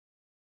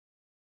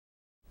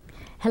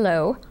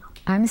Hello,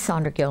 I'm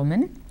Sondra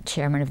Gilman,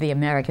 Chairman of the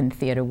American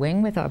Theater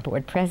Wing with our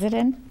board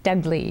president,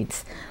 Doug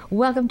Leeds.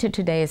 Welcome to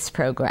today's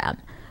program.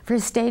 For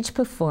a stage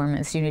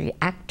performance, you need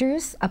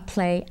actors, a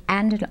play,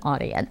 and an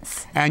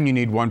audience. And you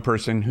need one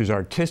person whose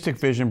artistic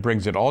vision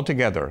brings it all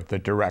together, the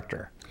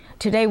director.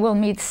 Today we'll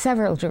meet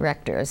several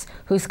directors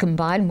whose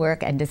combined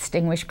work and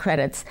distinguished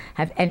credits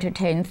have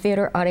entertained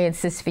theater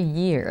audiences for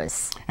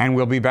years. And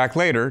we'll be back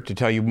later to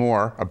tell you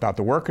more about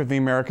the work of the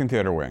American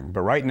Theater Wing.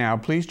 But right now,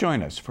 please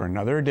join us for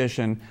another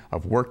edition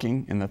of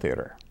Working in the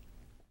Theater.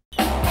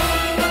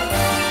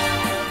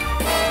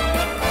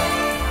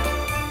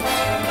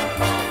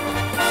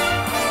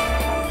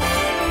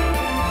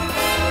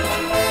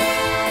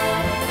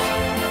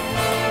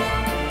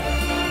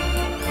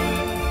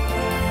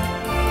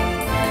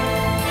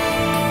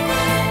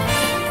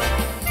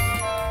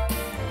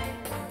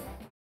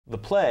 The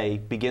play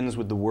begins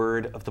with the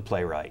word of the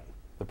playwright.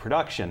 The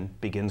production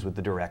begins with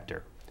the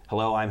director.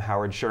 Hello, I'm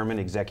Howard Sherman,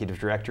 Executive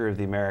Director of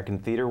the American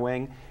Theater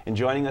Wing, and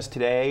joining us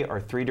today are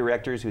three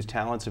directors whose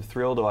talents have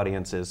thrilled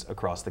audiences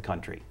across the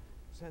country.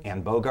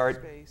 Anne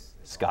Bogart,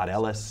 Scott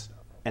Ellis,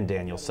 and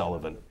Daniel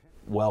Sullivan.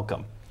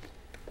 Welcome.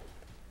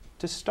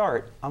 To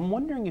start, I'm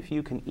wondering if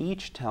you can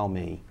each tell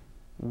me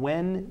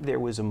when there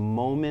was a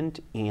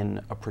moment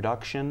in a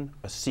production,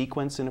 a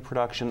sequence in a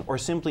production, or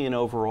simply an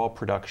overall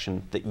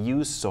production that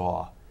you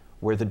saw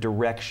where the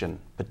direction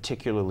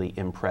particularly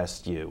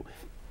impressed you.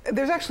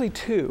 There's actually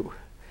two,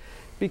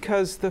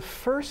 because the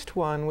first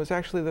one was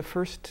actually the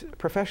first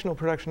professional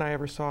production I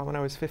ever saw when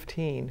I was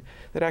 15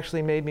 that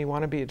actually made me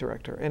want to be a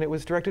director. And it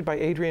was directed by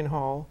Adrian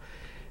Hall,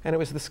 and it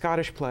was the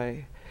Scottish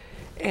play.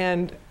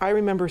 And I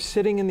remember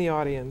sitting in the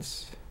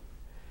audience,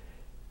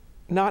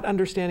 not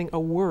understanding a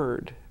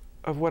word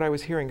of what I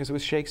was hearing, because it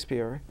was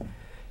Shakespeare.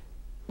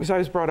 Because I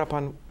was brought up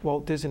on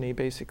Walt Disney,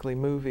 basically,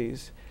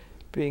 movies,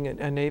 being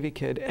a Navy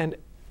kid. And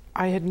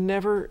I had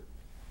never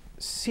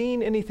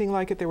seen anything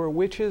like it. There were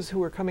witches who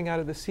were coming out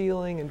of the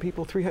ceiling, and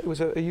people, it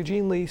was a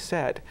Eugene Lee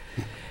set.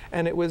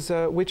 And it was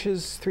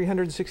witches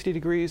 360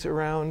 degrees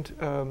around,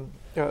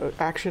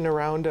 action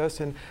around us.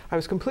 And I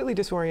was completely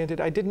disoriented.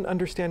 I didn't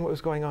understand what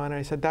was going on. And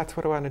I said, that's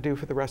what I want to do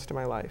for the rest of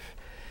my life.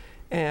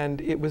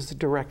 And it was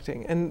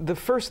directing. And the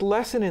first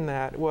lesson in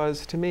that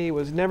was, to me,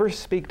 was never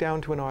speak down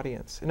to an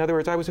audience. In other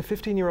words, I was a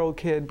 15-year-old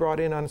kid brought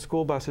in on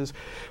school buses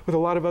with a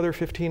lot of other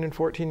 15 and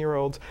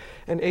 14-year-olds,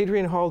 and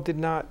Adrian Hall did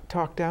not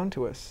talk down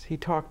to us. He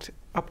talked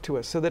up to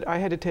us, so that I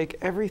had to take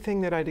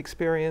everything that I'd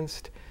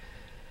experienced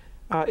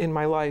in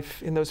my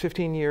life in those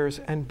 15 years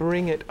and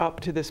bring it up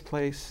to this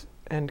place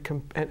and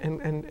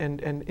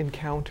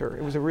encounter.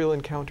 It was a real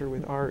encounter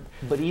with art.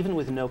 But even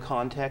with no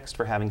context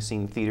for having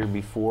seen theater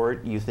before,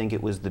 you think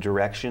it was the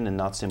direction and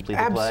not simply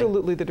the play?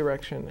 Absolutely the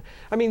direction.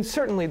 I mean,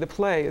 certainly the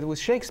play, it was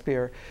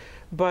Shakespeare,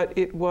 but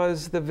it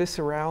was the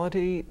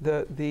viscerality,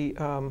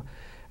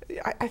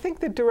 I think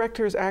the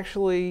directors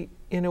actually,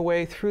 in a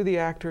way, through the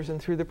actors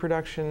and through the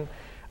production,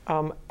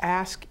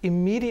 ask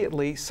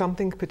immediately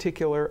something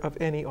particular of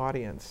any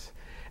audience.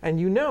 And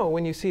you know,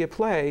 when you see a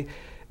play,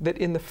 that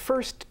in the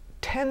first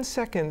 10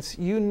 seconds,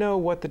 you know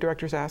what the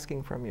director's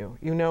asking from you.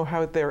 You know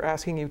how they're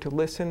asking you to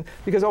listen,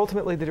 because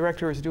ultimately the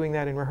director is doing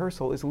that in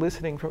rehearsal, is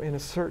listening in a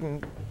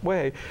certain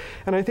way.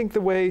 And I think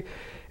the way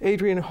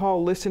Adrian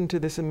Hall listened to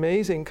this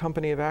amazing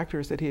company of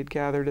actors that he had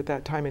gathered at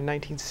that time in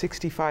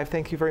 1965,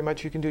 thank you very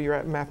much, you can do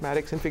your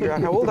mathematics and figure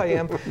out how old I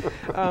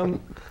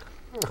am,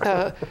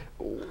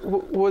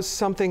 was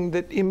something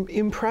that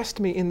impressed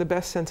me in the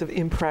best sense of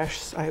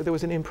impress. There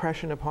was an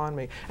impression upon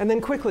me. And then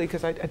quickly,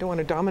 because I don't want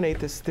to dominate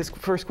this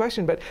first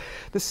question, but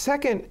the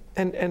second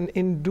and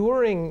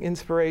enduring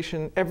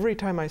inspiration every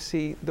time I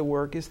see the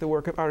work is the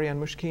work of Ariane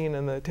Mushkin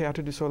and the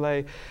Théâtre du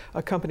Soleil,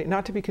 a company,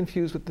 not to be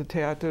confused with the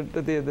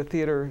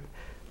theater,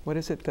 what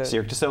is it?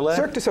 Cirque du Soleil?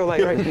 Cirque du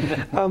Soleil, right.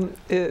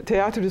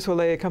 Théâtre du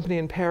Soleil, a company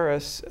in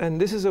Paris.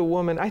 And this is a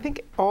woman, I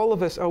think all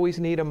of us always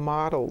need a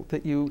model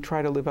that you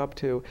try to live up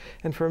to.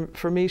 And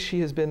for me,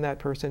 she has been that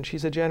person.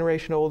 She's a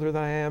generation older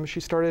than I am. She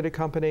started a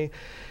company,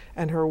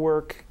 and her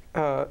work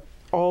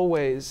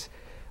always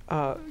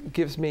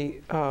gives me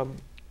a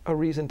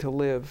reason to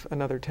live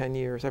another 10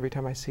 years every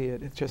time I see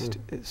it. It just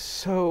is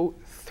so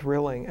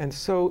thrilling and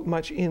so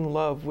much in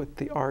love with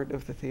the art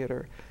of the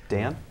theater.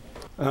 Dan?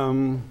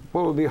 Well,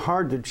 it would be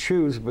hard to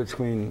choose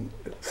between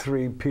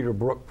three Peter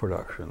Brook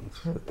productions.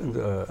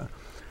 The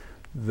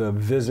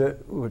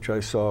Visit, which I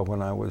saw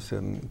when I was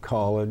in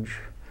college,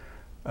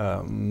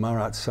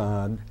 Marat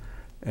Sade,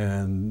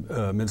 and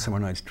Midsummer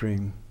Night's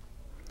Dream.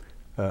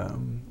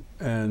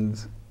 And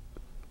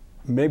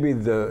maybe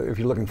if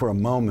you're looking for a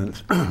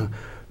moment,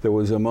 there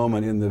was a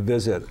moment in The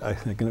Visit, I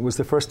think, and it was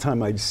the first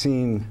time I'd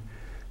seen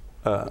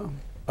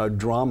a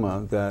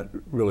drama that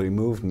really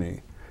moved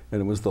me. And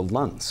it was the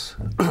Luntz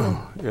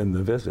in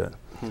The Visit.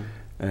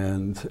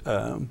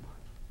 And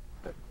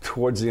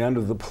towards the end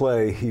of the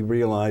play, he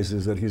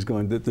realizes that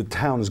the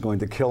town is going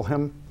to kill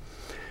him.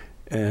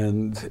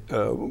 And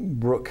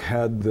Brooke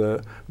had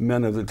the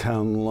men of the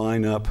town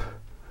line up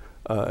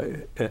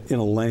in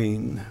a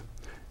lane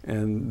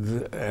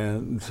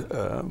Lunt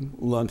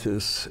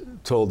is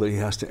told that he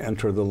has to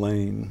enter the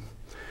lane,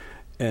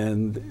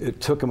 and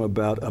it took him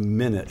about a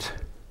minute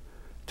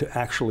to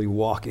actually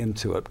walk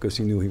into it because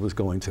he knew he was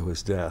going to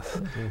his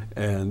death,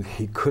 and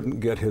he couldn't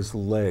get his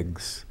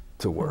legs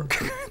to work.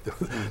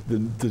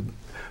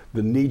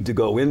 The need to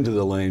go into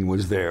the lane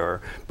was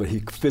there, but he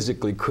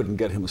physically couldn't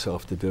get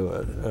himself to do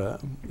it.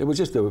 It was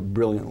just a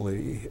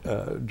brilliantly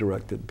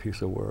directed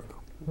piece of work.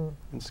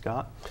 And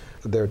Scott?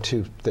 There are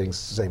two things,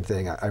 same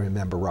thing. I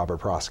remember Robert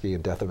Prosky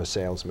in Death of a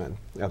Salesman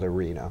at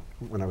Arena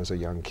when I was a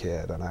young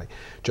kid, and I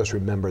just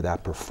remember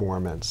that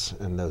performance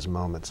and those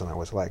moments, and I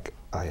was like,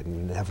 I had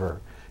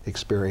never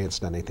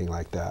experienced anything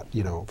like that,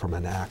 you know, from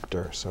an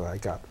actor. So I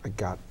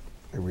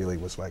really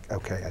was like,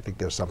 okay, I think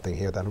there's something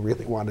here that I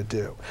really want to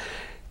do.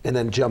 And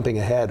then jumping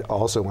ahead,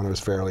 also when I was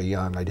fairly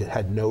young, I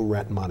had no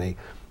rent money,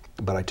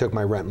 but I took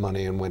my rent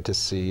money and went to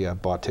see,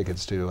 bought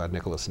tickets to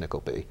Nicholas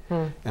Nickleby.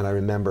 And I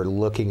remember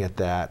looking at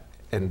that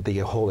and the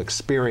whole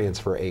experience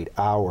for 8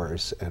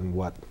 hours and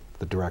what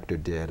the director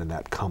did and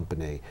that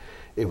company.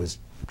 It was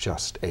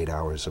just 8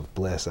 hours of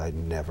bliss. I'd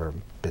never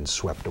been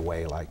swept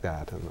away like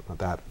that, and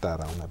that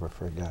I'll never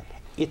forget.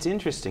 It's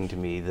interesting to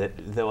me that,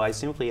 though I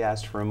simply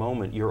asked for a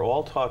moment, you're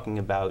all talking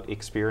about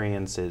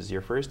experiences.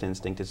 Your first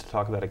instinct is to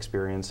talk about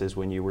experiences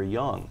when you were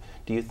young.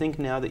 Do you think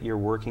now that you're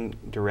working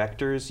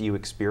directors, you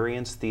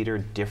experience theater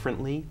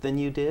differently than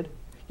you did?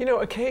 You know,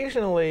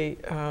 occasionally,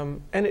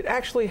 and it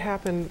actually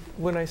happened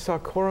when I saw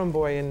Coram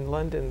Boy in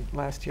London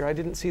last year. I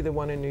didn't see the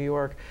one in New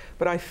York,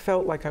 but I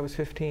felt like I was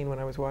 15 when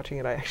I was watching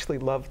it. I actually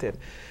loved it,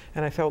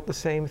 and I felt the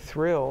same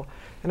thrill.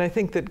 And I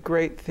think that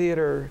great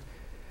theater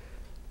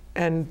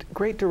and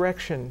great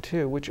direction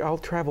too, which I'll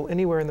travel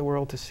anywhere in the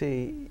world to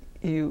see,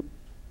 you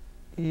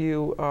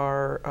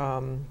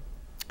are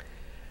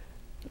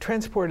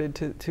transported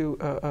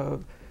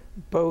to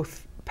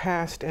both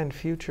past and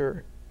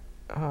future.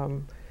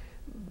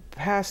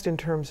 Past in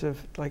terms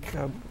of like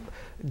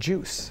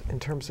juice, in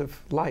terms of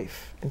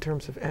life, in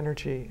terms of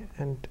energy,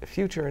 and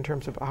future in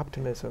terms of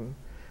optimism.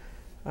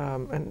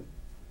 And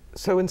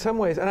so in some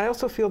ways, and I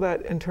also feel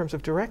that in terms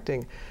of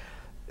directing,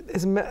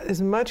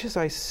 as much as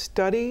I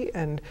study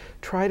and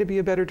try to be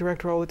a better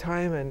director all the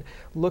time and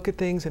look at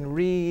things and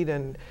read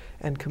and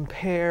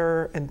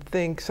compare and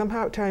think,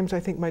 somehow at times I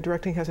think my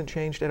directing hasn't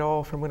changed at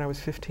all from when I was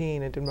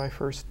 15 and did my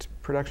first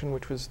production,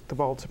 which was The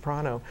Bald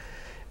Soprano.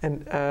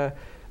 And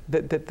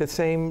that the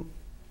same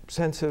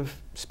sense of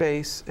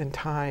space and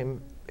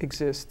time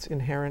exists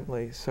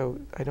inherently, so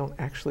I don't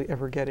actually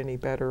ever get any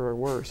better or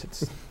worse.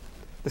 It's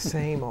the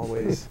same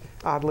always,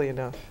 oddly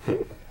enough.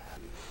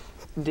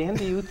 Dan,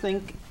 do you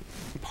think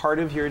part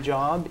of your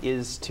job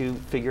is to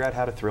figure out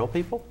how to thrill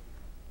people?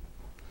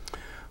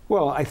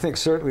 Well, I think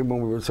certainly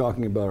when we were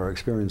talking about our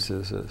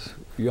experiences as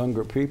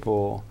younger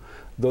people,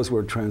 those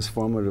were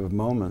transformative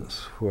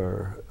moments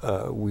where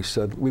we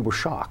said we were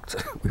shocked.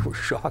 We were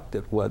shocked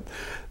at what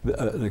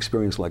an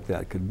experience like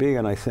that could be.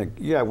 And I think,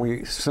 yeah,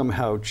 we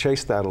somehow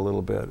chased that a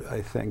little bit,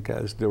 I think,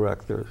 as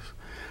directors.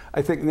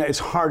 I think it's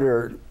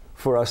harder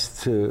for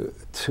us to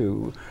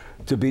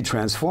be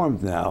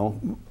transformed now,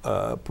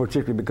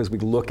 particularly because we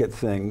look at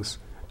things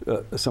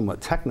somewhat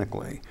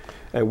technically.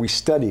 We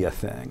study a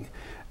thing.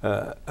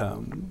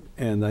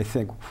 And I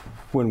think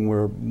when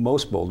we're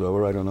most bowled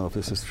over, I don't know if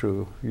this is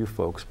true you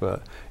folks,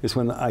 but it's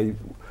when I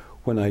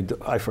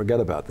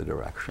forget about the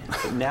direction.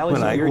 Now is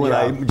when your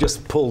job. I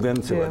just pulled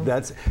into it.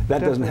 That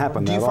doesn't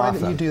happen that often. Do you find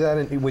that you do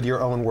that with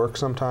your own work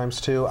sometimes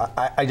too?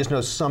 I just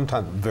know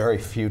sometimes, very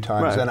few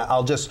times, and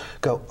I'll just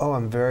go, oh,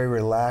 I'm very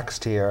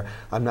relaxed here.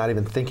 I'm not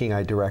even thinking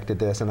I directed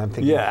this, and I'm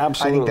thinking, yeah,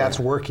 absolutely. I think that's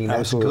working,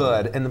 that's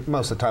good. And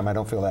most of the time I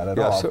don't feel that at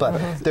all. So,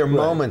 but there are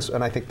moments,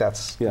 and I think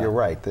that's, yeah. you're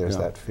right, there's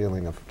that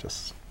feeling of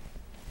just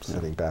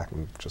sitting back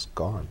and just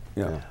gone.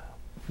 Yeah.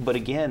 But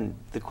again,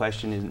 the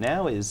question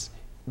now is,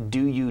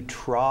 do you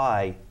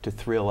try to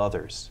thrill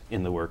others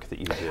in the work that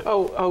you do?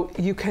 Oh,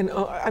 you can,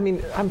 I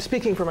mean, I'm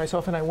speaking for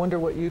myself and I wonder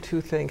what you two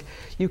think.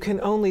 You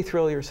can only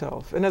thrill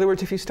yourself. In other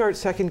words, if you start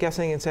second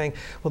guessing and saying,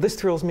 well, this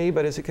thrills me,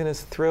 but is it going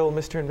to thrill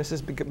Mr. and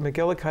Mrs.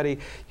 McGillicuddy,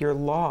 you're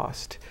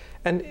lost.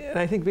 And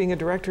I think being a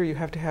director, you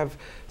have to have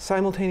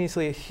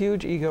simultaneously a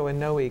huge ego and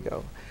no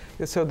ego.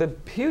 So the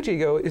huge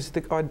ego is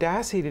the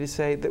audacity to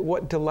say that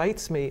what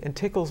delights me and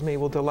tickles me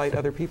will delight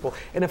other people.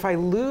 And if I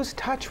lose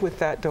touch with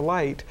that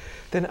delight,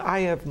 then I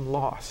am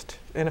lost.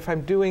 And if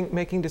I'm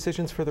making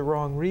decisions for the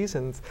wrong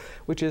reasons,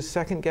 which is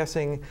second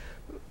guessing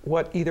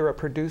what either a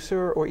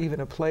producer or even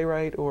a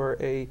playwright or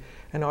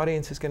an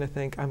audience is going to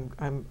think,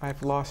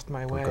 I've lost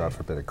my way. Or God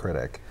forbid a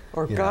critic.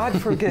 Or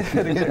God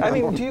forbid. I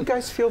mean, do you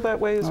guys feel that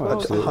way as well?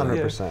 Absolutely.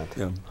 100%.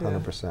 Yeah.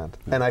 100%.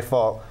 Yeah.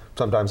 And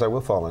sometimes I will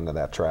fall into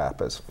that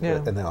trap, and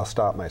then I'll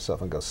stop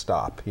myself and go,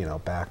 stop,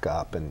 back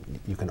up, and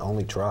you can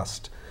only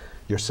trust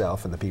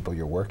yourself and the people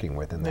you're working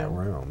with in that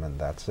room, and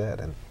that's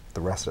it. And the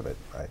rest of it,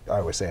 I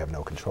always say I have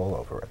no control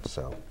over it.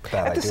 So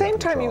at the same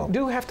time, you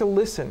do have to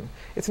listen.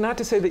 It's not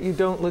to say that you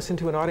don't listen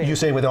to an audience. You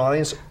say with an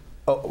audience?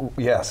 Oh,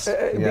 yes.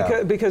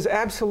 Because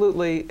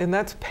absolutely, and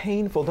that's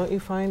painful. Don't you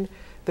find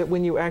that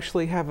when you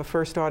actually have a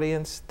first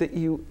audience, that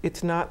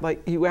it's not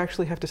like you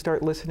actually have to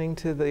start listening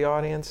to the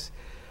audience?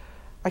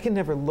 I can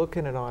never look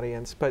at an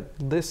audience, but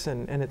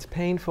listen, and it's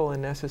painful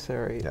and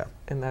necessary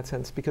in that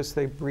sense because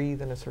they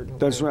breathe in a certain way.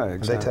 That's right,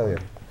 exactly. They tell you.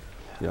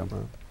 Yeah.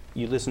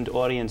 You listen to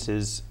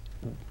audiences,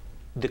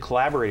 the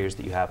collaborators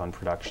that you have on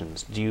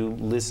productions. Do you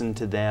listen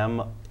to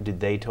them? Did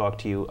they talk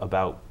to you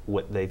about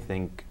what they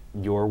think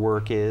your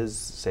work is?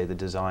 Say the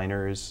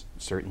designers,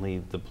 certainly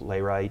the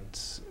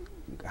playwrights.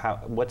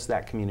 What's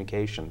that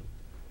communication?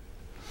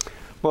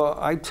 Well,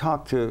 I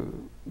talk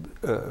to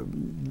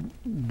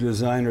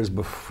designers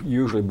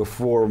usually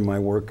before my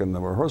work in the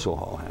rehearsal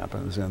hall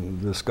happens,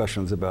 and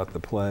discussions about the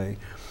play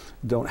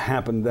don't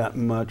happen that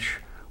much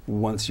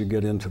once you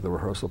get into the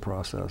rehearsal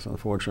process.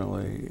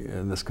 Unfortunately,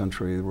 in this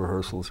country, the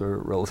rehearsals are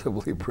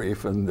relatively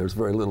brief, and there's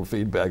very little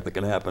feedback that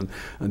can happen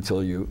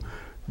until you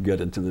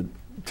get into the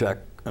tech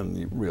and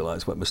you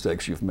realize what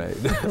mistakes you've made.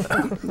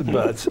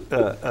 But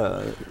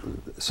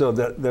so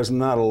that there's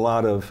not a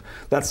lot of,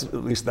 at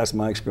least that's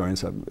my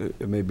experience.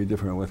 It may be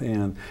different with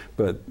Anne,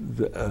 but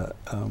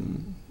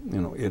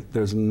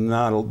there's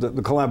not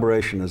the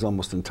collaboration is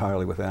almost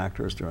entirely with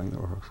actors during the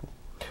rehearsal.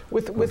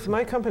 With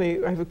my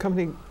company, I have a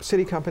company,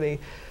 city company,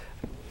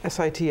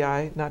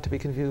 SITI, not to be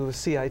confused with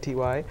CITY,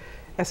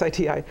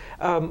 SITI.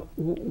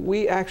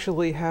 We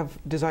actually have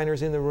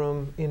designers in the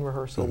room in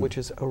rehearsal, which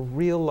is a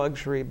real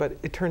luxury, but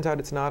it turns out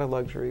it's not a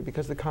luxury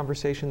because the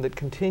conversation that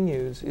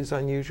continues is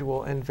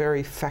unusual and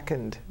very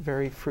fecund,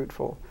 very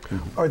fruitful.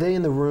 Are they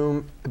in the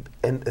room,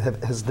 and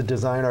has the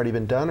design already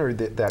been done, or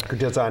that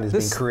design is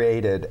being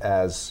created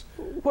as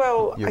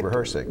you're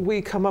rehearsing?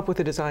 We come up with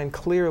a design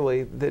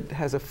clearly that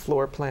has a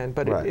floor plan,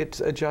 but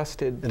it's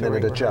adjusted and during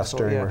then it adjusts rehearsal,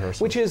 during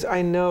rehearsal. Which is,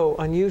 I know,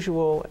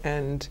 unusual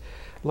and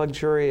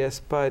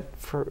luxurious, but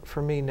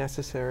for me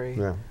necessary.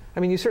 Yeah. I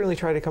mean, you certainly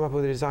try to come up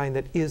with a design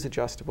that is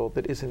adjustable,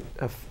 that isn't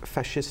a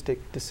fascistic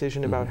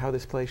decision about how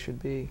this play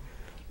should be.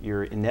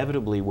 You're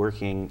inevitably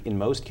working, in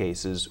most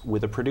cases,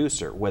 with a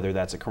producer, whether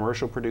that's a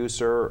commercial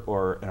producer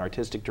or an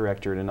artistic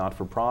director at a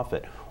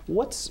not-for-profit.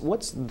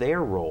 What's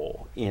their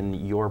role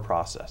in your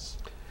process?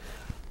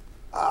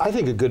 I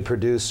think a good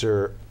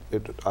producer,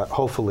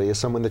 hopefully, is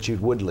someone that you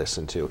would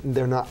listen to.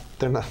 There are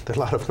a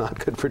lot of not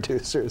good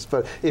producers,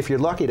 but if you're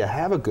lucky to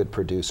have a good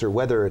producer,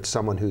 whether it's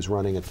someone who's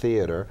running a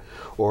theater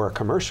or a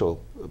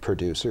commercial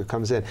producer who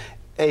comes in,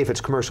 if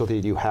it's commercial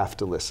theater, you have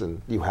to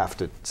listen. You have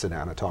to sit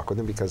down and talk with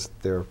them because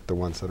they're the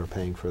ones that are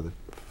paying for the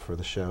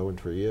show and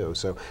for you.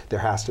 So there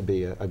has to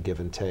be a give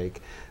and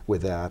take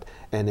with that.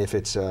 And if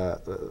it's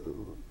like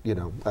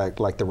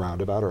the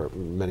Roundabout or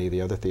many of the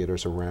other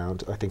theaters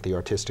around, I think the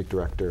artistic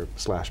director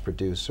 /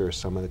 producer is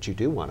someone that you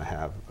do want to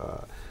have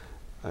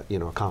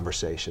a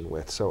conversation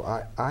with. So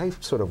I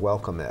sort of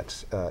welcome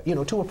it,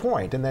 to a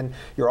point, and then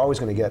you're always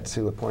going to get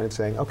to a point of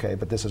saying, okay,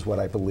 but this is what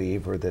I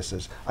believe, or this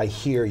is, I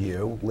hear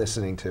you,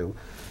 listening to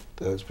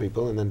those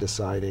people, and then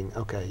deciding,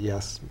 okay,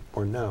 yes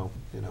or no,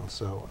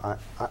 So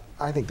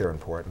I think they're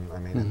important. I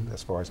mean,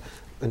 as far as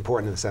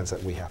important in the sense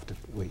that you have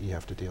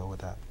to deal with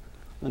that.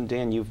 And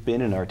Dan, you've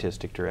been an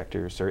artistic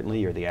director, certainly.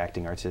 You're the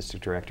acting artistic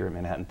director at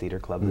Manhattan Theater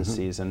Club this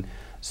season.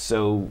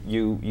 So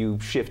you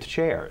shift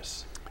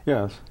chairs.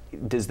 Yes.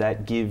 Does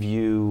that give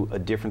you a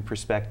different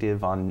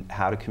perspective on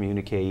how to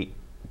communicate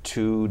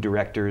to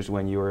directors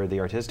when you're the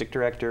artistic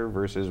director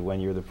versus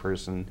when you're the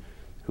person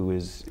who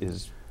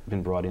is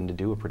been brought in to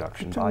do a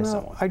production by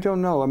someone? I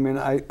don't know. I mean,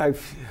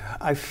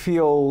 I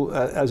feel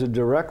as a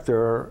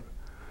director,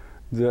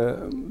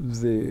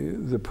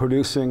 the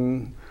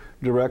producing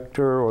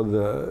director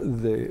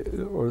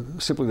or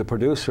simply the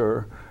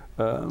producer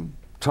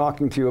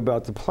talking to you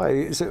about the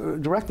play.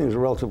 Directing is a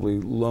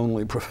relatively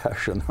lonely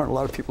profession. There aren't a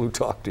lot of people who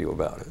talk to you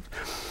about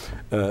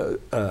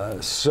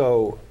it.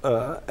 So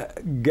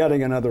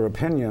getting another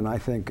opinion, I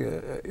think,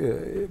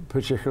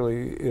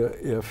 particularly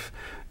if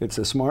it's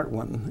a smart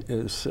one,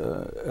 is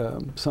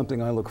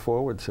something I look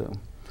forward to.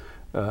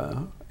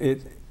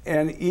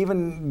 And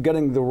even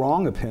getting the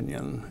wrong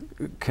opinion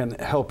can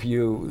help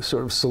you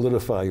sort of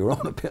solidify your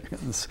own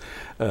opinions.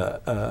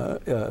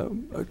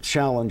 A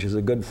challenge is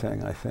a good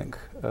thing, I think,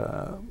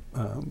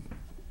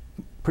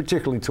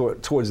 particularly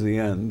towards the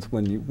end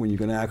when you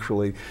can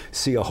actually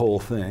see a whole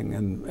thing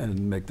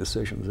and make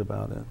decisions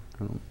about it.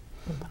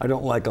 I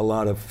don't like a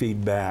lot of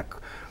feedback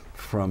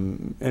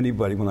from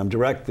anybody when I'm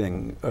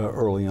directing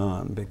early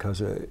on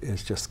because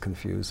it's just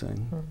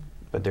confusing.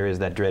 But there is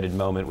that dreaded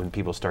moment when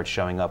people start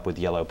showing up with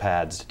yellow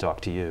pads to talk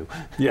to you.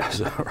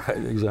 Yes, right,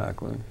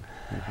 exactly.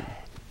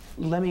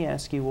 Let me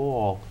ask you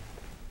all,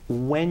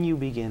 when you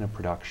begin a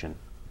production,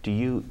 do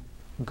you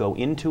go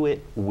into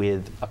it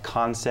with a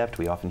concept?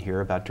 We often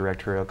hear about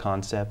directorial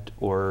concept,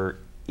 or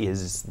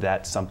is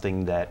that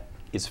something that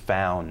is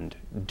found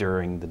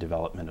during the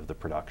development of the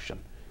production?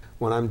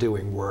 When I'm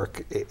doing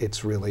work,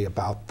 it's really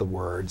about the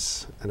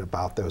words and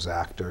about those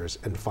actors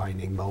and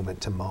finding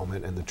moment to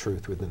moment and the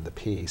truth within the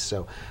piece.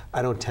 So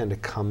I don't tend to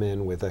come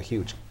in with a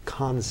huge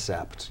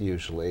concept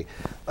usually,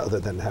 other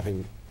than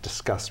having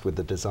discussed with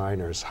the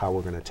designers how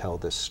we're going to tell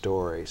this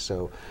story.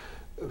 So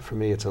for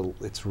me,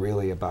 it's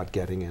really about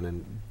getting in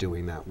and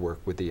doing that work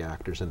with the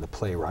actors and the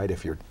playwright,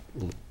 if you're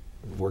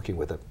working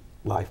with a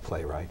live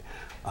playwright,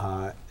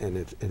 and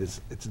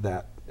it's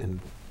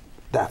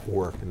that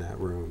work in that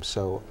room.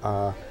 So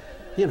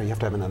you know, you have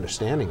to have an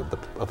understanding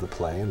of the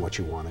play and what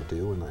you want to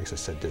do, and like I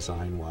said,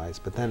 design-wise.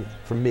 But then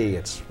for me,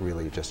 it's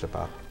really just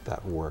about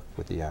that work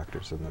with the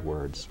actors and the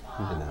words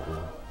in that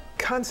room.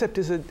 Concept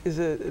is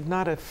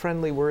not a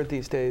friendly word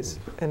these days,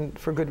 and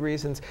for good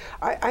reasons.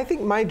 I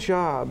think my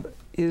job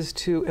is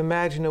to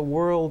imagine a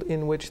world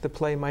in which the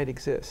play might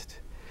exist.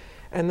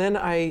 And then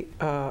I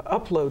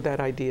upload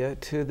that idea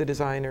to the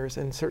designers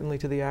and certainly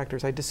to the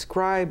actors. I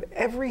describe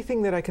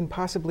everything that I can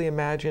possibly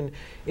imagine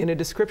in a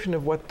description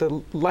of what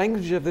the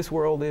language of this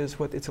world is,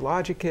 what its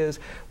logic is,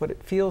 what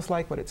it feels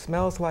like, what it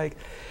smells like.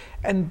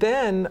 And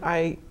then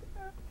I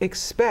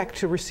expect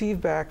to receive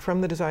back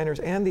from the designers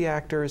and the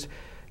actors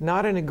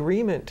not an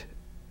agreement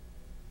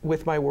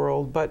with my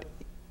world, but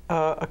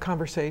a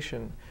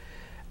conversation,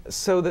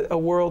 so that a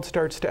world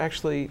starts to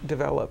actually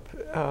develop.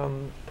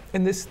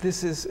 And this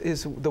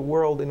is the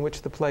world in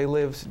which the play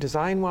lives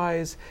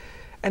design-wise.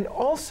 And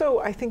also,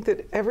 I think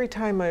that every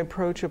time I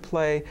approach a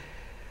play,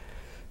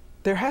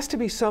 there has to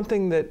be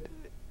something that,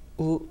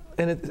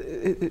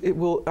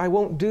 and I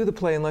won't do the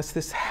play unless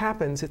this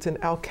happens. It's an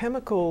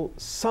alchemical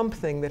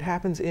something that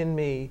happens in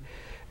me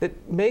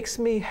that makes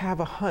me have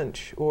a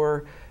hunch,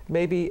 or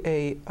maybe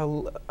a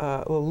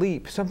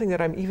leap, something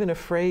that I'm even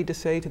afraid to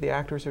say to the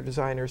actors or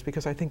designers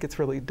because I think it's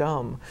really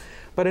dumb.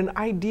 But an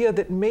idea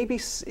that maybe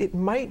it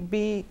might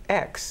be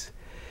X,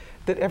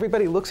 that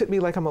everybody looks at me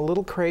like I'm a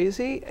little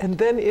crazy, and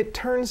then it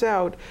turns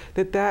out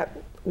that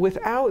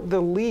without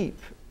the leap,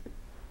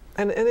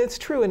 and it's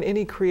true in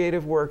any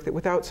creative work, that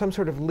without some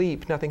sort of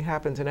leap, nothing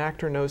happens. An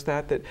actor knows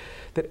that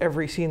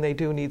every scene they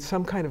do needs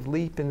some kind of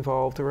leap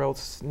involved, or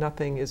else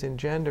nothing is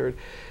engendered.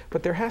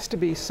 But there has to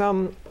be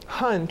some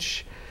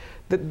hunch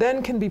that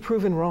then can be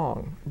proven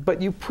wrong.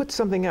 But you put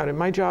something out, and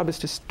my job is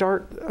to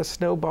start a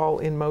snowball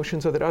in motion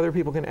so that other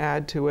people can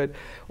add to it,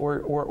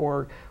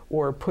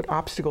 or put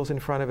obstacles in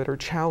front of it, or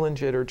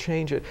challenge it, or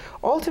change it.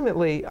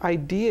 Ultimately,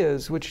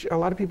 ideas, which a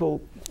lot of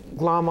people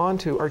glom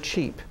onto, are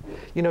cheap.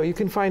 You know, you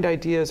can find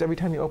ideas every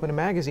time you open a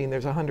magazine.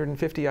 There's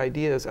 150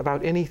 ideas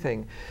about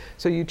anything.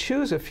 So you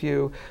choose a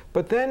few,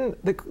 but then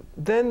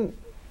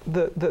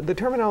the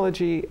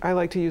terminology I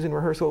like to use in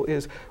rehearsal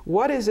is,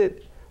 what is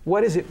it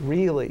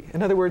really?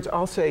 In other words,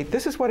 I'll say,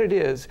 this is what it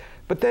is,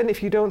 but then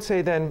if you don't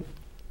say then,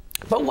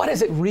 but what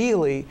is it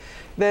really,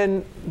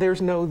 then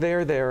there's no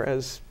there,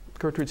 as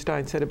Gertrude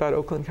Stein said about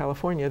Oakland,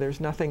 California.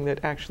 There's nothing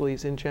that actually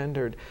is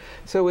engendered.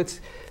 So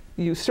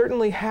you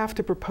certainly have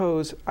to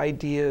propose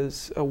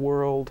ideas, a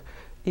world,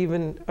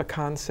 even a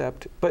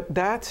concept, but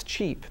that's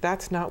cheap.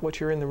 That's not what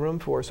you're in the room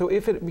for. So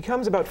if it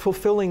becomes about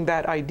fulfilling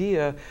that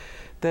idea,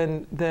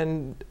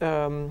 then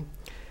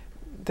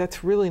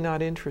that's really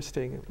not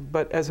interesting.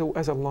 But as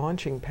a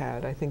launching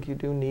pad, I think you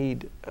do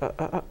need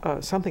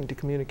something to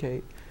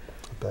communicate.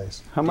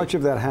 Base. How much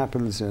of that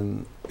happens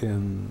in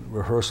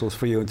rehearsals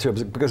for you in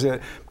terms of,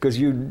 because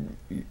you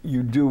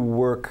do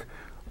work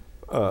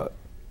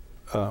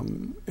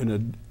in a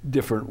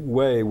different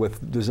way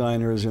with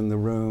designers in the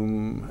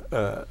room.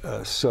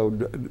 So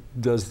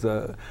does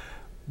the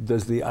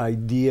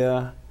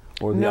idea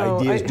or the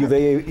ideas, do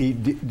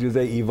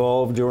they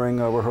evolve during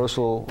a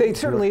rehearsal? They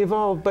certainly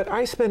evolve, but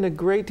I spend a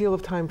great deal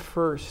of time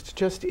first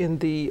just in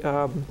the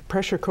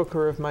pressure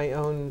cooker of my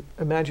own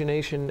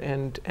imagination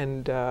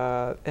and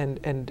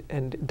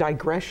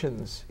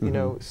digressions. You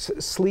know,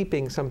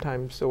 sleeping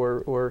sometimes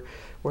or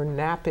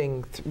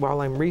napping while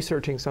I'm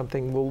researching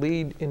something will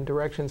lead in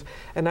directions.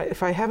 And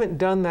if I haven't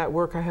done that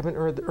work, I haven't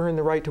earned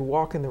the right to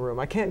walk in the room.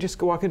 I can't just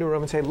walk into a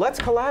room and say, let's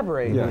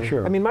collaborate. Yeah,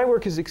 sure. I mean, my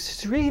work is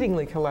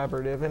exceedingly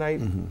collaborative, and I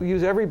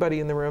use everybody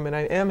in the room, and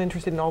I am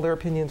interested in all their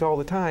opinions all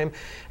the time,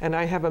 and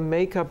I have a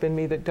makeup in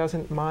me that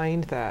doesn't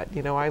mind that.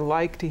 You know, I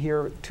like to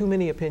hear too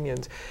many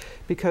opinions,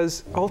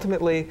 because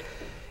ultimately,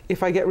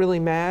 if I get really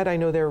mad, I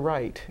know they're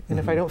right. And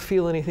if I don't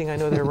feel anything, I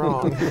know they're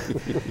wrong.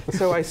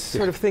 So I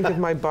sort of think of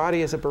my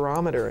body as a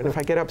barometer. And if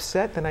I get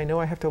upset, then I know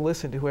I have to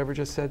listen to whoever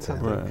just said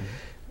something. Right.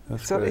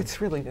 That's so great.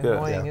 it's really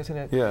annoying, isn't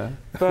it? Yeah.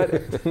 But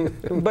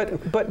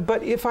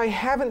if I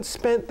haven't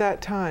spent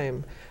that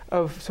time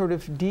of sort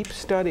of deep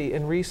study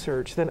and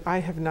research, then I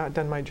have not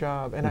done my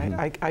job. And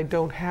I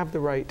don't have the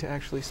right to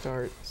actually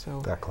start.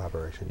 So that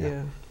collaboration,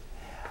 yeah.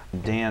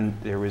 Dan,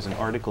 there was an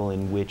article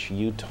in which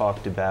you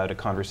talked about a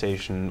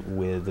conversation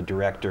with the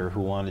director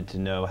who wanted to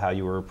know how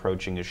you were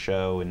approaching a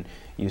show, and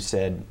you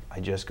said,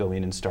 I just go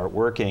in and start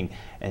working.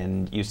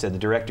 And you said the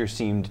director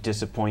seemed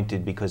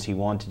disappointed because he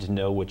wanted to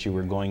know what you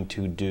were going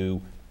to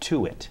do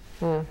to it.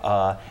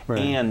 Right.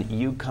 And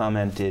you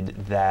commented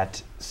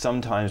that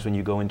sometimes when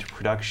you go into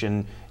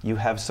production, you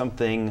have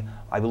something,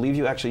 I believe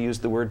you actually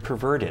used the word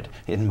perverted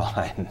in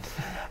mind.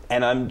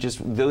 And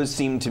those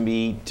seem to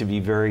me to be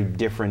very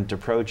different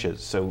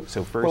approaches. So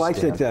first, well, I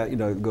think that,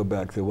 go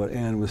back to what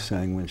Anne was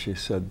saying when she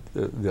said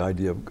the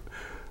idea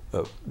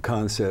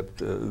concept.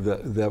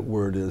 That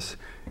word is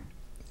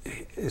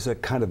a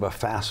kind of a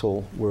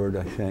facile word,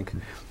 I think,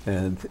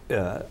 and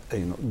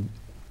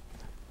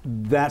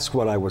that's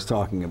what I was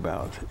talking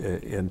about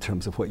in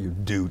terms of what you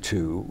do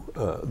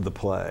to the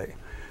play.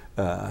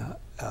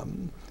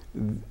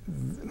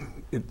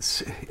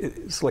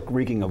 It's like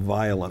wreaking of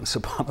violence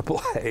upon a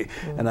play,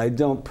 and I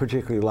don't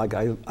particularly like.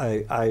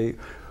 I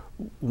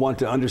want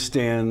to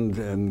understand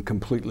and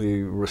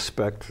completely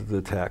respect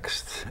the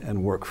text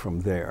and work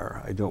from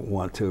there. I don't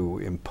want to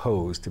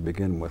impose to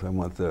begin with. I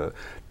want the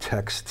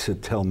text to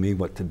tell me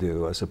what to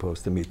do as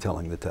opposed to me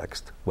telling the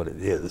text what it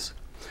is.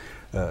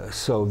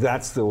 So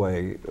that's the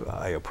way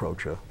I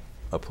approach a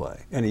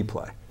play, any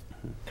play.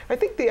 I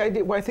think the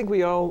idea, well, I think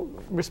we all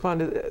respond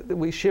to,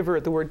 we shiver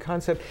at the word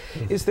concept,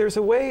 is there's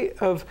a way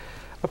of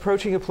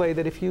approaching a play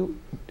that if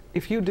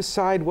you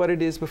decide what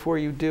it is before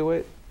you do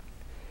it,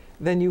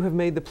 then you have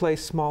made the play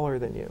smaller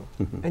than you.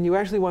 And you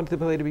actually want the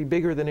play to be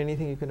bigger than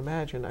anything you can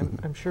imagine.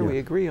 I'm sure we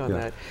agree on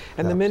that.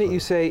 And the minute you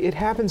say, it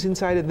happens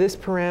inside of this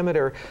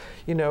parameter,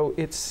 you know,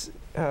 it's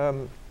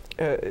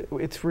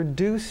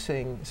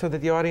reducing so that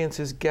the audience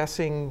is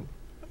guessing,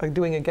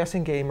 doing a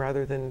guessing game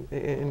rather than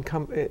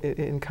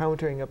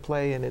encountering a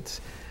play in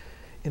its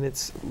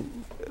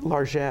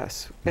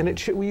largesse.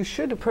 And you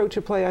should approach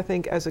a play, I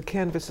think, as a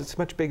canvas that's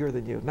much bigger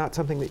than you, not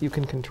something that you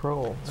can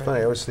control. It's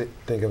funny, I always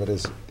think of it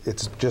as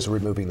it's just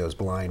removing those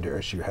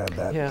blinders. You have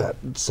that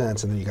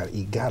sense, and then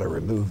you got to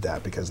remove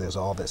that because there's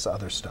all this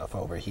other stuff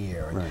over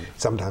here. And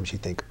sometimes you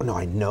think, oh no,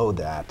 I know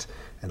that,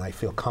 and I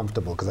feel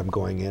comfortable because I'm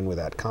going in with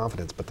that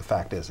confidence. But the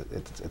fact is,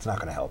 it's not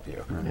going to help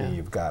you.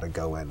 You've got to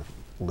go in,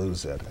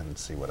 lose it, and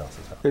see what else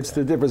is out there. It's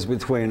the difference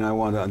between I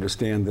want to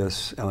understand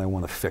this and I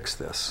want to fix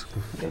this.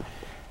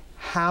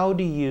 How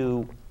do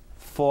you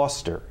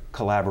foster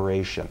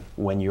collaboration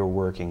when you're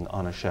working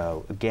on a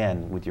show?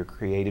 Again, with your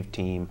creative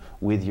team,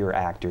 with your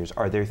actors,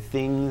 are there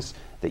things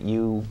that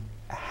you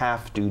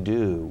have to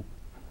do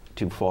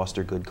to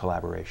foster good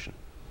collaboration?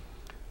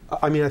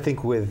 I mean, I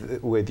think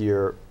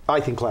I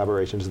think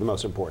collaboration is the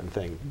most important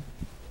thing,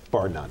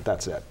 bar none.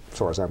 That's it, as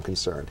far as I'm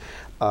concerned.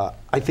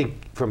 I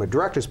think from a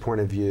director's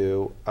point of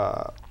view,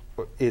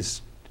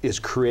 is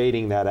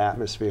creating that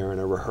atmosphere in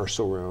a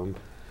rehearsal room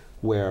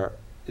where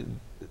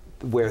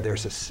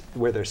there's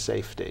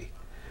safety,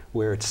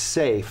 where it's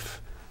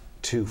safe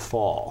to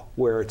fall,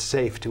 where it's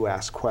safe to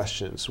ask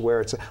questions,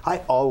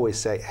 I always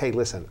say, hey,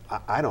 listen,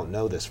 I don't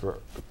know this for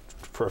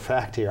a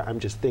fact here. I'm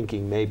just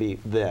thinking maybe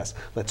this.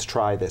 Let's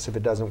try this. If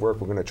it doesn't work,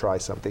 we're going to try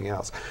something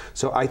else.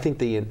 So I think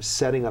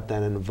setting up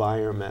that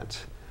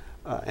environment,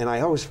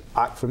 and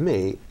for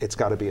me, it's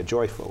got to be a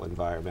joyful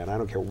environment. I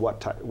don't care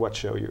what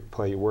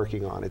play you're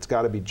working on. It's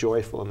got to be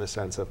joyful in the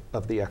sense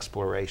of the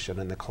exploration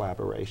and the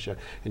collaboration.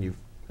 And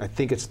I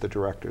think it's the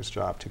director's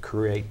job to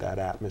create that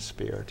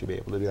atmosphere, to be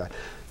able to do that.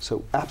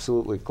 So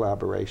absolutely,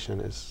 collaboration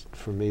is,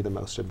 for me, the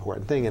most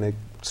important thing. And it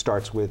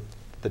starts with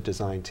the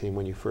design team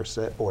when you first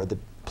sit, or the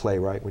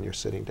playwright when you're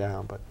sitting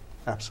down, but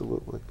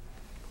absolutely,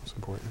 most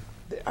important.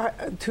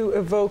 To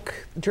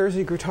evoke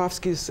Jerzy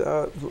Grotowski's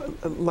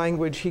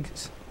language,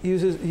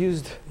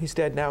 he's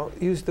dead now,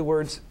 used the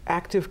words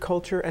active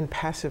culture and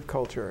passive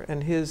culture.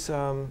 And his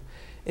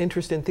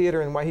interest in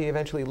theater and why he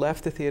eventually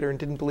left the theater and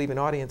didn't believe in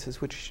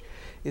audiences, which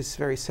is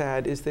very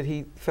sad, is that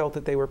he felt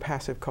that they were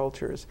passive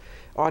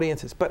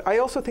audiences. But I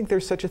also think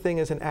there's such a thing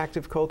as an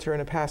active culture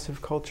and a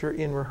passive culture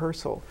in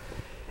rehearsal.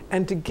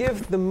 And to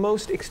give the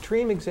most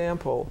extreme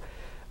example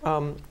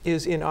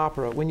is in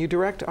opera. When you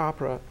direct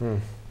opera,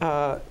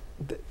 that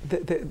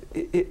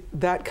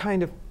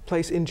kind of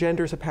place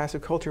engenders a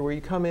passive culture where you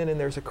come in and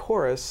there's a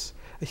chorus,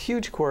 a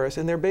huge chorus,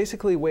 and they're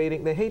basically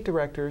waiting. They hate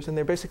directors, and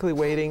they're basically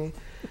waiting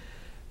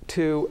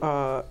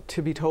to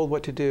be told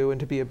what to do and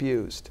to be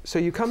abused. So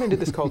you come into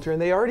this culture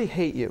and they already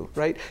hate you,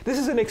 right? This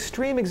is an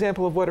extreme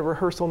example of what a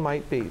rehearsal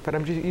might be, but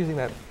I'm just using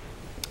that.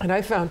 And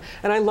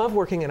I love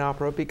working in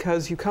opera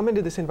because you come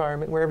into this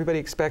environment where everybody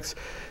expects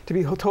to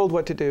be told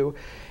what to do.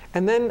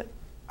 And then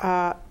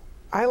I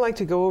like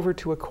to go over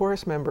to a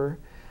chorus member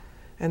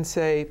and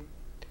say,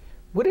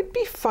 would it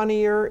be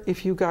funnier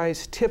if you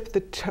guys tip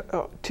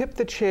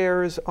the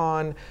chairs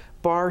on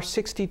bar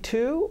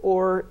 62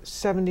 or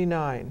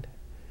 79?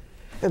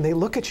 And they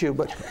look at you,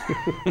 but,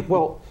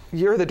 well,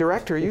 you're the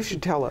director, you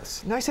should tell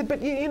us. And I said,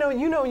 but you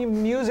know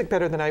music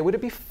better than I. Would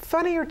it be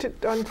funnier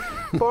on this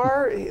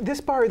bar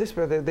or this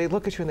bar? They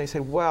look at you and they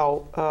say,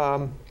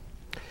 well,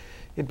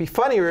 it'd be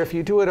funnier if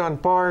you do it on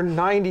bar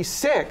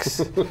 96.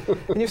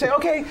 And you say,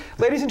 okay,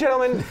 ladies and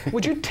gentlemen,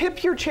 would you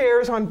tip your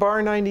chairs on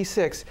bar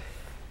 96?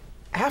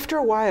 After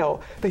a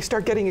while, they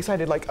start getting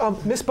excited, like,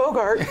 Miss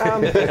Bogart,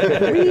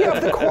 we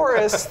of the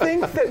chorus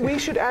think that we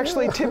should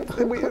actually tip,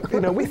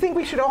 we think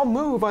we should all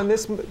move on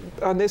this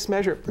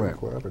measure. Right.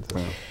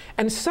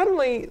 And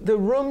suddenly, the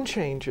room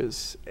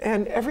changes,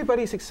 and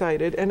everybody's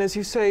excited, and as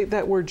you say,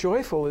 that word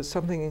joyful is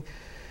something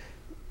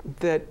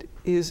that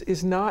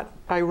is not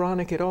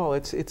ironic at all.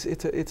 It's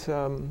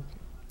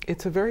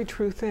a very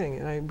true thing,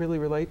 and I really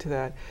relate to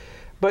that.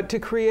 But to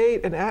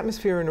create an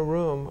atmosphere in a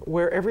room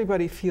where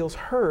everybody feels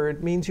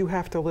heard means you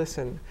have to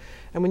listen.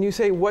 And when you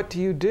say, what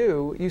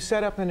do? You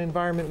set up an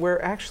environment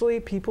where actually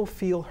people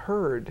feel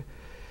heard.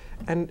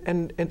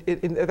 And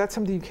that's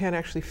something you can't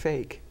actually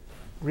fake,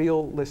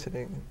 real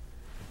listening.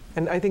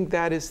 And I think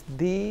that is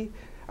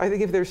I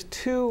think if there's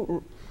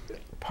two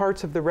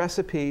parts of the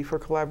recipe for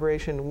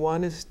collaboration,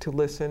 one is to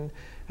listen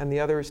and the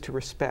other is to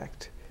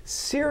respect.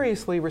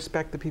 Seriously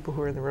respect the people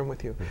who are in the room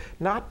with you.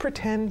 Not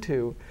pretend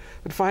to,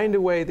 but find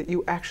a way that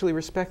you actually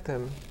respect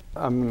them.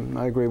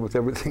 I agree with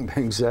everything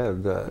being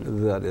said.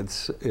 That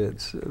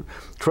it's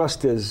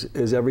trust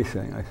is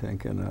everything. I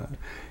think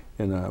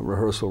in a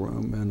rehearsal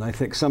room, and I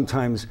think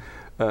sometimes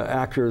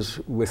actors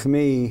with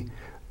me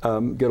get a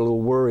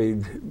little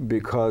worried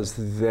because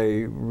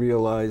they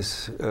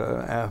realize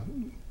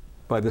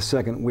by the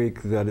second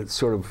week that it's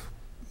sort of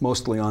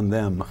mostly on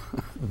them.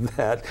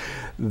 that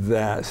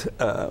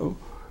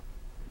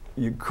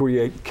you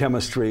create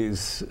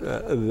chemistries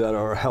that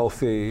are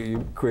healthy,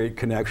 you create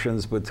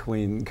connections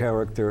between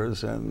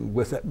characters and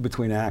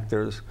between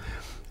actors.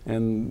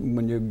 And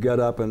when you get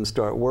up and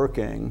start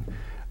working,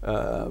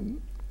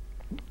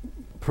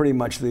 pretty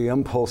much the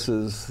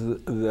impulses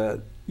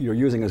that you're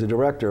using as a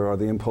director are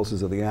the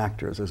impulses of the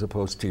actors as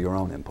opposed to your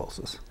own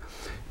impulses.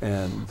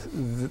 And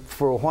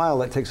for a while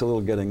that takes a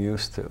little getting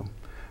used to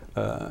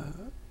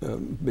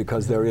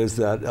because there is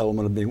that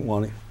element of being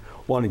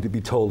wanting to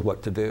be told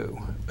what to do.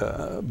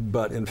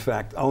 But in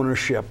fact,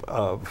 ownership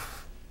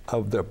of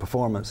their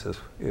performance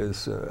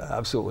is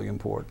absolutely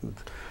important.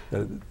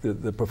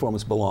 The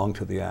performance belongs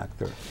to the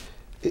actor.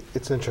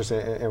 It's interesting,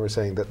 and we're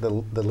saying that the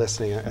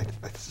listening, I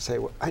say,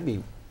 well, I'd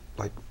be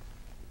like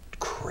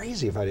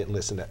crazy if I didn't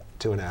listen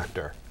to an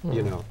actor,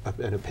 you know,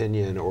 an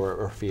opinion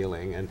or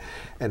feeling.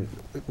 And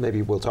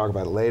maybe we'll talk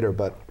about it later,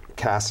 but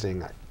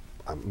casting,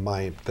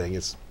 my thing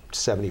is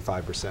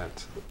 75%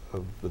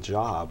 of the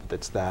job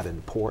that's that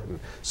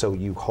important. So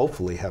you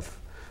hopefully have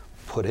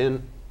put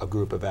in a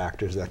group of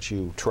actors that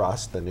you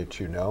trust and that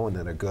you know and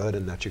that are good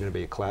and that you're going to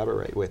be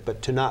collaborate with.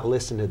 But to not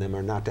listen to them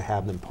or not to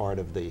have them part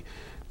of the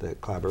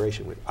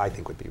collaboration, I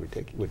think would be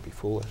ridiculous, would be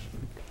foolish.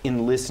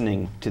 In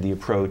listening to the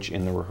approach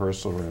in the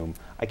rehearsal room,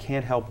 I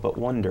can't help but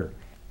wonder,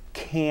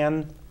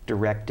 can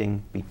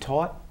directing be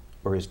taught,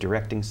 or is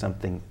directing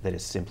something that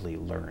is simply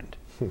learned?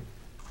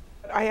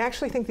 I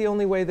actually think the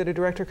only way that a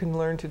director can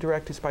learn to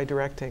direct is by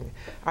directing.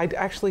 I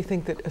actually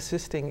think that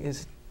assisting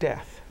is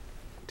death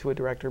to a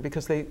director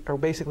because they are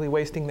basically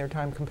wasting their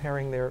time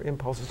comparing their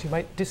impulses. You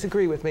might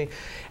disagree with me,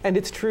 and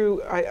it's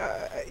true.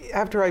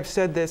 After I've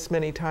said this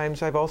many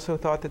times, I've also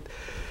thought that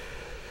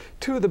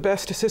two of the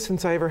best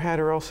assistants I ever had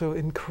are also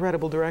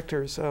incredible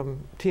directors,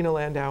 Tina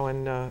Landau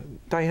and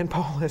Diane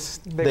Paulus.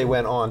 They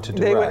went on to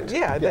direct.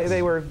 Yes.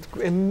 They were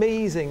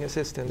amazing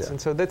assistants, and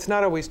so that's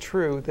not always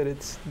true that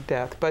it's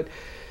death. But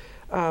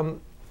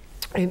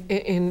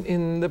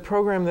in the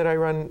program that I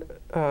run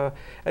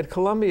at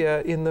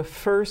Columbia, in the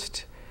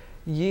first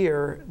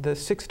year, the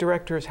 6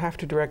 directors have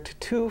to direct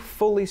 2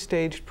 fully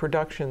staged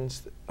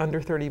productions under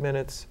 30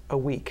 minutes a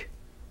week.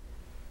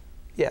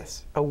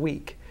 Yes, a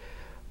week.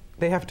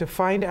 They have to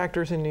find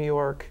actors in New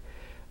York,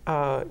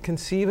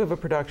 conceive of a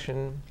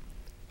production,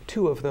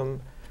 2 of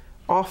them,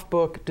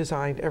 off-book,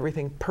 designed,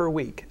 everything per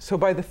week. So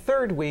by the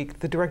 3rd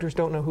week, the directors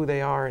don't know who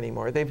they are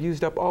anymore. They've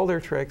used up all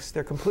their tricks,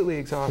 they're completely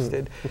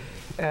exhausted,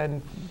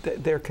 and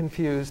they're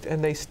confused,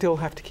 and they still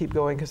have to keep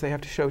going because they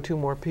have to show 2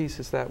 more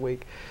pieces that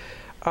week.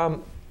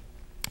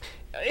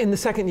 In the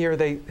 2nd year,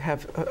 they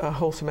have a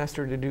whole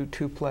semester to do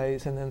 2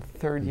 plays, and then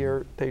 3rd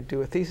year, they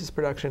do a thesis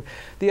production.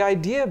 The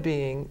idea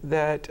being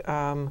that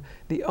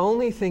the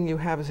only thing you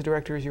have as a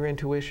director is your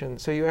intuition.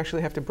 So you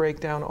actually have to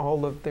break down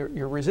all of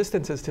your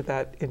resistances to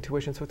that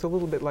intuition. So it's a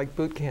little bit like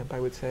boot camp,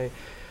 I would say,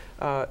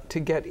 to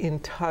get in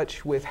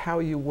touch with how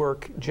you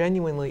work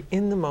genuinely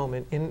in the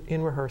moment,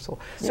 in rehearsal.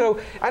 Yeah. So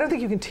I don't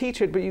think you can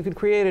teach it, but you can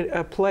create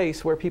a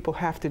place where people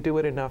have to do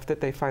it enough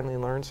that they finally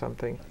learn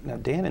something. Now,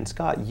 Dan and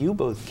Scott, you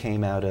both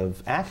came out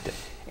of acting,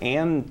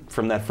 and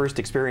from that first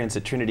experience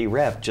at Trinity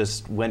Rep,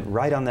 just went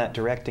right on that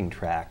directing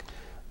track.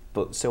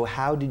 But so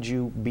how did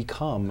you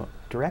become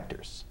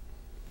directors?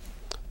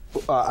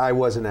 I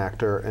was an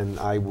actor, and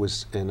I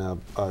was in a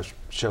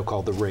show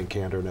called The Rink,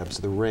 Andrew Nebb's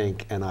The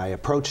Rink, and I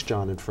approached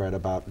John and Fred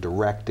about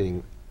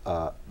directing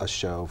a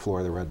show,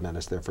 Flora the Red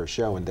Menace, their first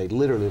show, and they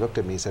literally looked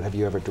at me and said, "Have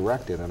you ever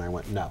directed?" And I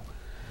went, "No."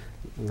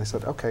 And they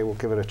said, "Okay, we'll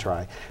give it a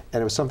try."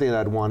 And it was something that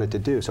I'd wanted to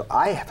do. So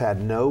I have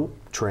had no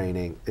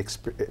training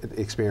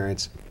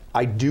experience.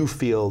 I do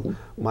feel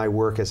my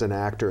work as an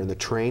actor and the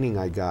training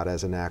I got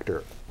as an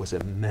actor was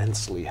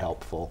immensely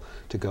helpful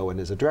to go in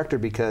as a director,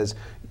 because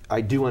I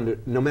do,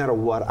 no matter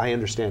what, I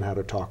understand how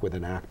to talk with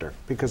an actor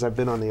because I've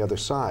been on the other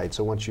side.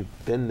 So once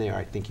you've been there,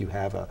 I think you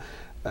have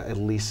at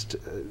least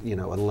you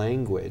know, a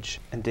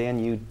language. And Dan,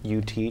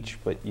 you teach,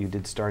 but you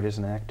did start as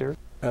an actor?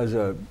 As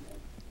a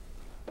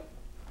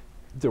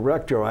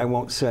director, I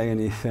won't say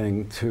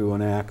anything to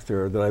an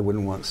actor that I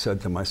wouldn't want said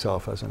to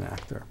myself as an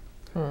actor.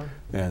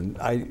 And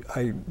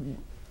I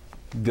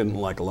didn't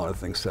like a lot of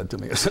things said to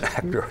me as an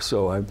actor,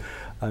 so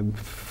I'm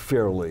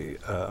fairly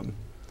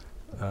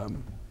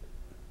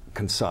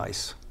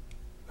concise.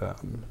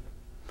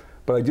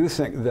 But I do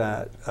think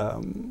that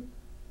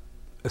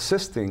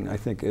assisting, I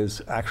think,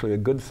 is actually a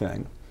good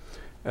thing.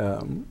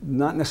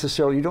 Not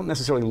necessarily, you don't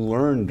necessarily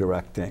learn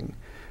directing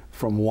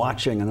from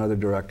watching another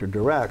director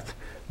direct,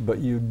 but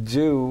you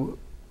do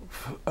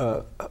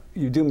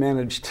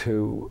manage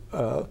to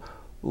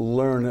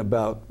learn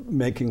about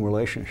making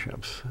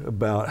relationships,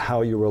 about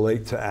how you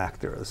relate to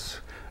actors,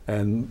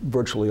 and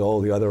virtually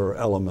all the other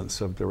elements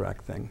of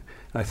directing.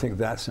 And I think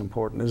that's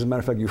important. As a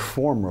matter of fact, you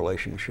form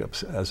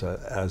relationships as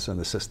an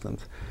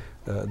assistant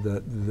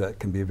that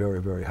can be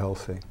very, very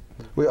healthy.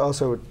 We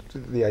also,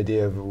 the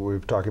idea of, we're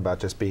talking about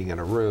just being in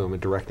a room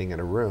and directing in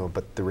a room,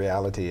 but the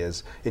reality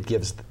is it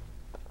gives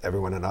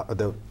everyone,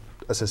 the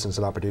assistants,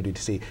 an opportunity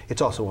to see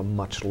it's also a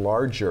much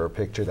larger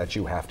picture that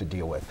you have to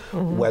deal with,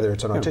 whether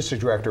it's an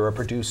artistic director or a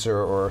producer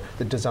or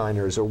the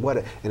designers or what,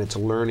 and it's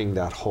learning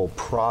that whole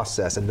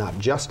process and not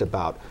just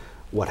about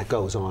what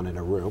goes on in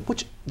a room,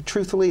 which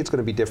truthfully it's going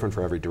to be different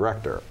for every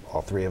director.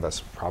 All three of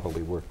us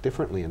probably work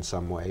differently in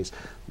some ways,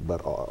 but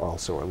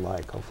also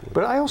alike, hopefully.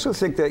 But I also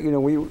think that, you know,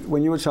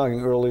 when you were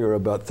talking earlier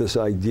about this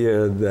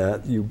idea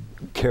that you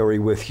carry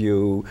with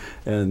you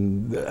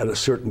and at a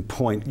certain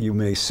point you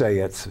may say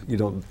it, you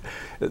don't,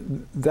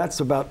 that's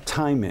about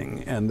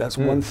timing, and that's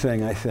one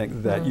thing I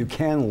think that you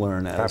can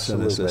learn as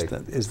an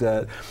assistant, is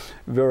that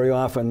very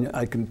often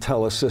I can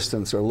tell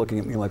assistants are looking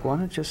at me like, why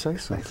don't you say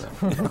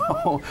something? You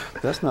know,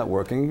 that's not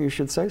working, you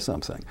should say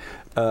something.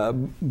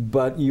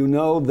 But you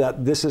know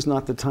that this is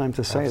not the time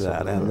to say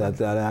that, and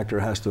that actor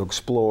has to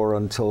explore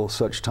until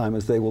such time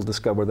as they will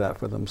discover that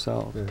for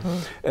themselves.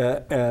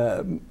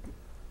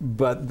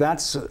 But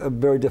that's a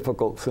very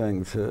difficult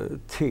thing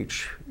to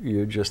teach.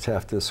 You just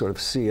have to sort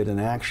of see it in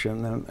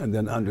action and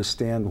then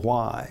understand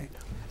why.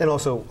 And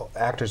also,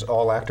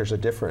 all actors are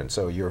different,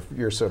 so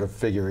you're sort of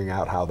figuring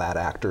out how that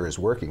actor is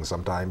working.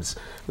 Sometimes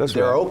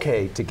they're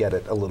okay to get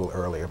it a little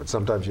earlier, but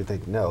sometimes you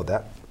think, no,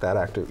 that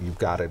actor, you've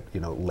got to,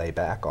 you know, lay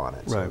back on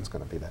it, so it's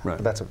going to be that.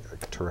 But that's a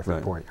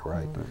terrific point, you're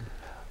right.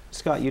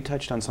 Scott, you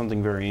touched on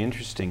something very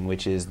interesting,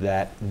 which is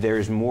that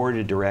there's more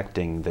to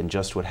directing than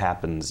just what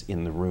happens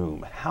in the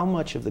room. How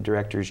much of the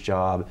director's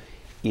job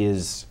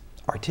is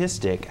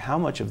artistic? How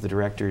much of the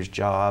director's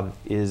job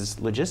is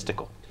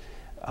logistical?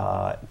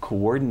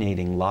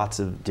 Coordinating lots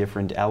of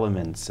different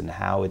elements and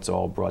how it's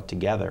all brought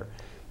together.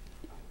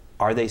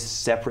 Are they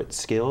separate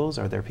skills?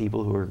 Are there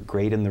people who are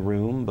great in the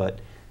room, but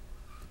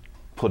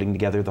putting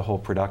together the whole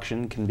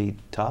production can be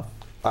tough?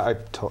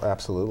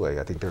 Absolutely.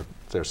 I think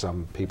there's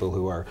some people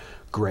who are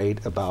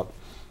great about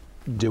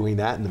doing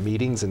that in the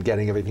meetings and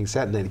getting everything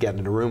set, and then get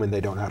in a room and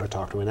they don't know how to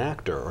talk to an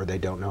actor, or they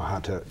don't know how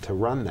to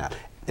run that.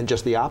 And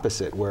just the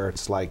opposite, where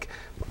it's like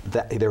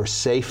they're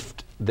safe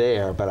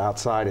there, but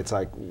outside it's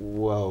like,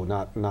 whoa,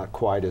 not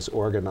quite as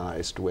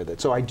organized with it.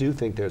 So I do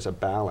think there's a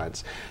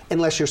balance.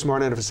 Unless you're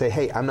smart enough to say,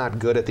 hey, I'm not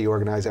good at the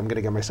organizing, I'm going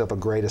to get myself a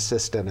great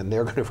assistant and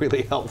they're going to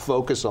really help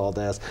focus all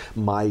this.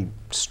 My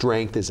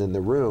strength is in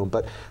the room.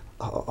 But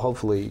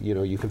hopefully, you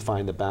know, you can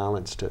find the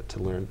balance to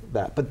learn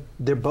that. But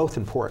they're both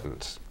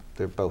important.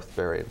 They're both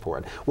very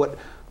important.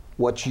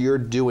 What you're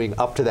doing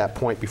up to that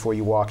point before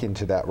you walk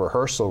into that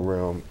rehearsal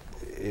room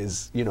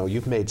is, you know,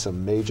 you've made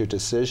some major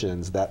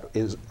decisions that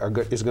is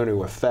going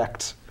to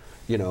affect,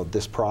 you know,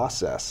 this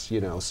process,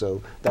 you know,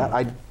 so that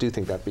I do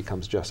think that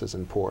becomes just as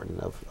important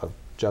of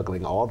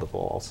juggling all the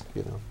balls,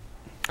 you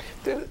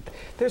know.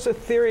 There's a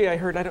theory I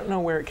heard, I don't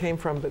know where it came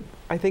from, but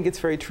I think it's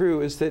very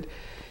true, is that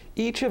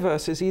each of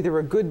us is either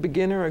a good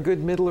beginner, a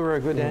good middler, or a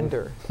good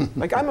ender.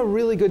 Like, I'm a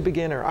really good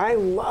beginner. I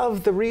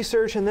love the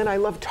research, and then I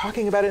love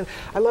talking about it.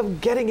 I love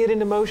getting it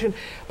into motion.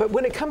 But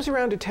when it comes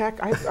around to tech,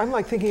 I'm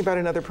like thinking about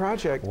another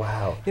project.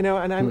 Wow. You know,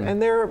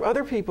 and there are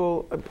other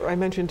people. I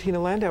mentioned Tina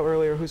Landau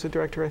earlier, who's a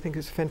director I think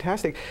is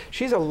fantastic.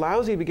 She's a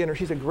lousy beginner.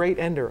 She's a great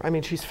ender. I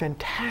mean, she's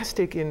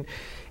fantastic in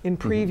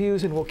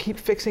previews, and will keep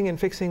fixing and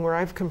fixing where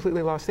I've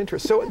completely lost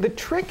interest. So the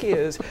trick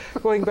is,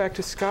 going back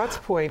to Scott's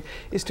point,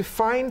 is to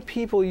find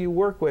people you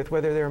work with,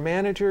 whether they're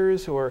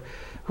managers or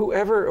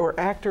whoever, or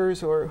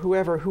actors or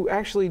whoever, who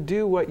actually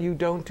do what you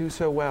don't do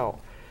so well.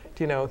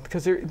 You know,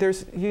 because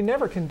you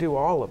never can do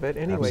all of it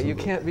anyway. Absolutely. You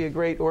can't be a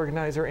great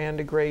organizer and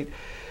a great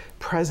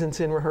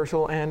presence in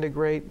rehearsal and a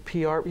great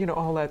PR, you know,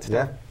 all that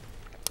stuff.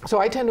 Yeah. So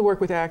I tend to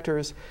work with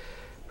actors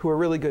who are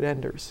really good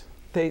enders.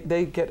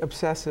 They get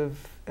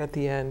obsessive at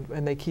the end,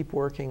 and they keep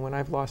working when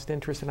I've lost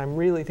interest and I'm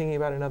really thinking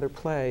about another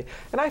play.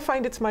 And I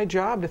find it's my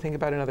job to think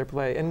about another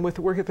play. And with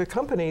the work at the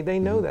company, they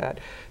know that.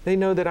 They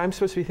know that I'm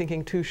supposed to be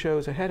thinking 2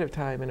 shows ahead of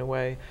time, in a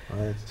way.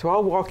 Right. So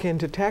I'll walk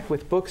into tech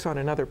with books on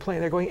another play,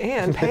 and they're going,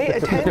 Anne, pay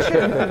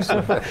attention.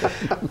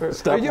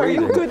 Are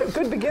you a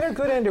good beginner,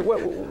 good ender?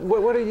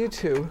 What are you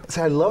two?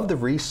 So I love the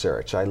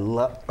research. I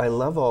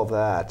love all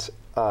that.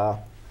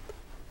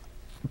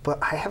 But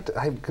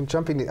I'm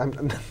jumping.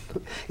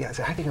 Yeah,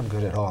 I think I'm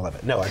good at all of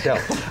it. No, I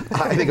don't.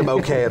 I think I'm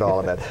okay at all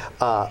of it.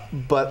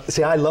 But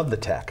see, I love the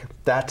tech.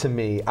 That, to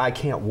me, I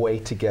can't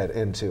wait to get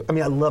into. I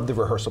mean, I love the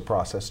rehearsal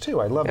process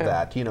too. I love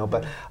that, you know.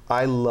 But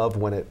I love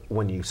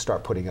when you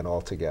start putting it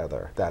all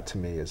together. That, to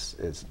me,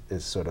 is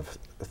sort of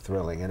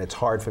thrilling, and it's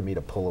hard for me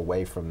to pull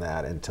away from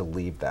that and to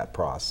leave that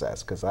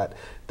process, because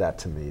that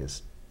to me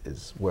is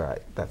where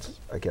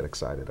I get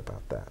excited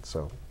about that.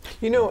 So,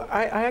 you know,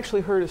 I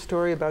actually heard a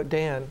story about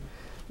Dan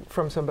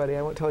from somebody,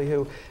 I won't tell you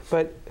who,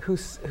 but who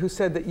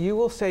said that you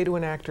will say to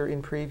an actor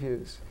in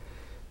previews,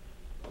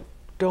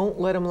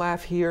 don't let him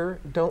laugh here,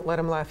 don't let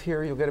him laugh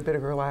here, you'll get a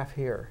bigger laugh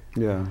here.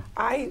 Yeah.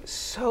 I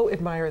so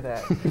admire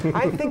that.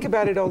 I think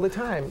about it all the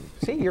time.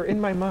 See, you're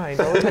in my mind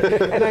all the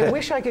time. And I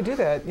wish I could do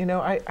that. You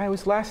know, I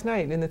was last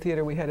night in the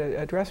theater, we had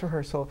a dress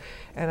rehearsal,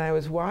 and I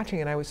was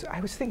watching, and I was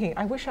thinking,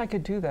 I wish I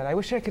could do that. I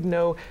wish I could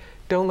know,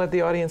 don't let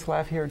the audience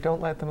laugh here,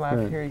 don't let them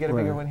laugh here, you get a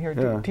bigger one here.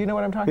 Yeah. Do you know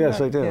what I'm talking about?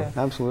 Yes, I do. Yeah.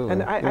 Absolutely.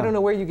 And I don't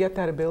know where you get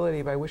that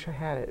ability, but I wish I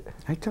had it.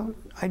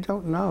 I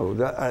don't know.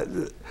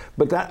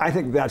 But I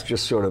think that's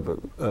just sort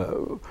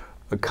of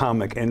a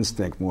comic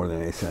instinct more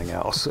than anything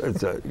else.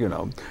 It's you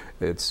know,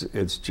 it's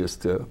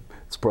just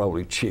it's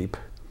probably cheap.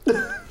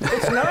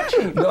 It's not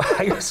cheap. No,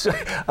 I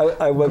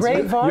was,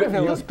 Great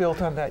vaudeville is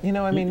built on that. You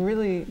know, I mean,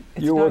 really,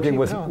 it's you're not working cheap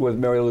with at all.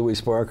 Mary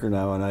Louise Parker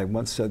now, and I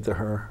once said to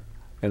her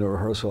in a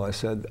rehearsal, I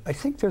said, I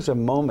think there's a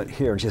moment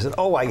here. And she said,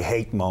 oh, I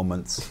hate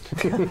moments.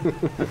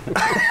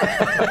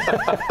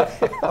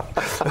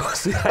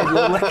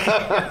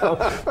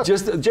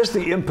 Just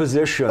the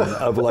imposition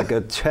of like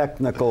a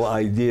technical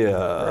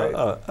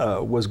idea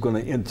was going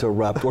to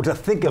interrupt, or to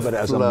think of it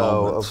as a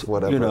moment. Of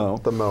whatever, you know?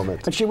 the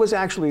moment. And she was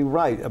actually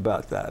right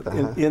about that.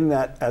 In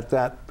that, at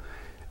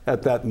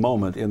that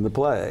moment in the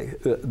play,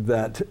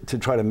 that to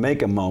try to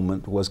make a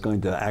moment was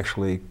going to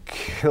actually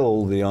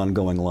kill the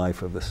ongoing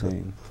life of the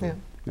scene. Yeah.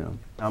 You know.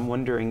 I'm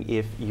wondering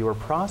if your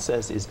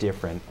process is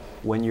different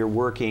when you're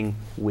working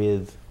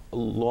with a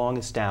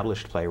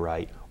long-established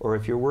playwright, or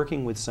if you're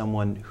working with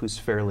someone who's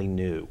fairly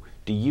new.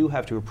 Do you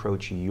have to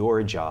approach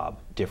your job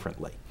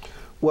differently?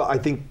 Well, I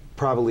think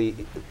probably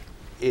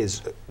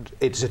it's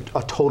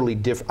a totally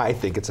different. I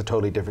think it's a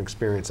totally different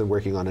experience than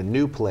working on a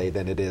new play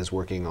than it is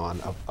working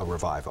on a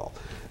revival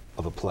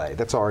of a play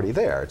that's already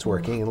there. It's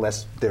working,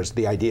 unless there's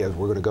the idea of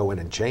we're going to go in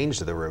and change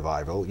the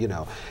revival. You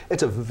know, I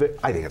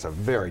think it's a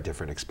very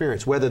different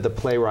experience. Whether the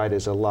playwright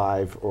is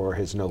alive or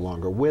is no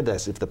longer with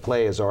us, if the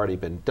play has already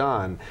been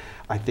done,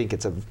 I think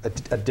it's a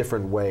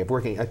different way of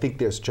working. I think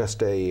there's just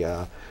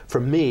for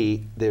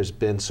me, there's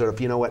been sort of,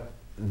 you know what,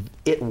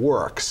 it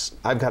works.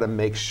 I've got to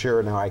make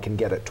sure now I can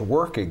get it to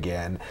work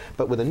again.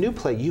 But with a new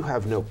play, you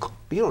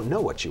don't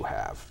know what you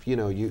have. You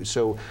know,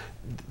 so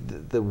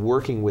the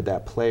working with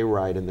that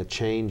playwright and the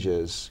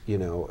changes, you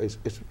know, is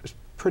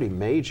pretty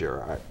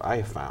major. I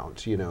have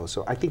found, you know.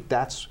 So I think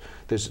there's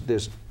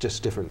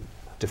just different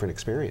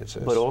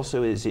experiences. But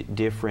also, is it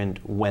different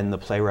when the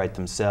playwright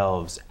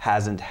themselves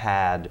hasn't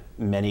had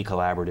many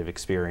collaborative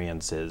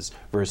experiences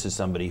versus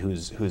somebody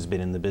who's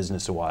been in the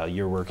business a while?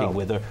 You're working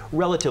with a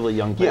relatively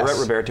young playwright,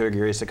 Yes. Roberto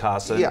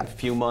Aguirre-Sacasa, Yeah. in a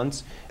few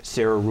months.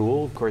 Sarah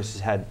Ruhl, of course,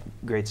 has had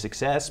great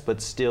success,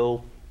 but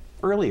still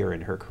earlier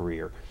in her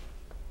career.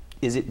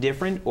 Is it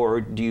different, or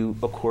do you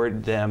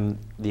accord them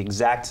the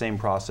exact same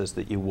process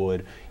that you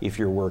would if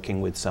you're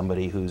working with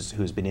somebody who's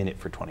been in it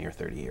for 20 or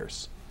 30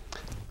 years?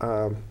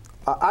 I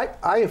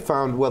have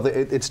found, well,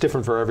 it's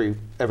different for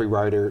every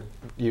writer.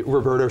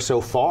 Roberto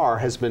so far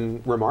has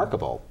been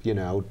remarkable. You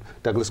know,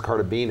 Douglas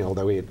Cartabino,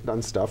 although he had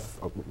done stuff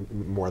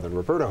more than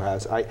Roberto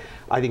has, I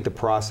think the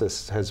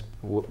process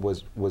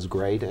was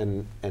great,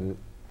 and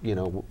you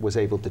know, was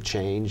able to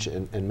change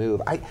and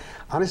move.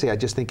 Honestly, I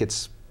just think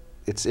it's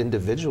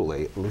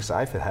individually, at least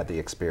I've had the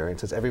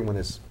experience, is everyone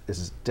is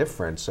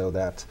different, so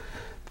that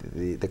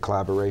the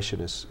collaboration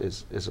is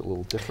a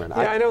little different.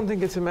 Yeah, I don't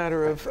think it's a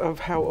matter of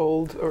how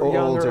old or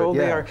young or old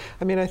they are.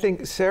 I mean, I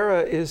think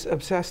Sarah is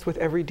obsessed with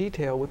every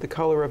detail, with the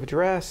color of a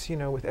dress, you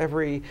know, with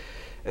every,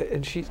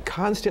 and she's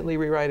constantly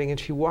rewriting, and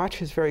she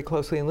watches very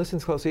closely and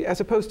listens closely, as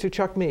opposed to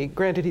Chuck Me.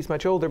 Granted, he's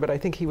much older, but I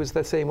think he was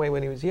the same way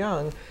when he was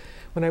young.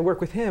 When I work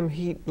with him,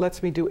 he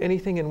lets me do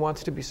anything and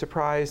wants to be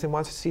surprised and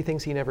wants to see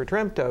things he never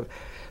dreamt of.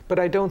 But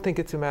I don't think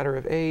it's a matter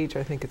of age.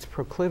 I think it's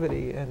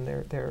proclivity and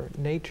their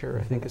nature,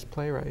 I think, as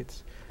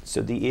playwrights.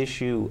 So the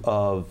issue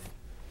of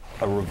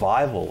a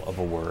revival of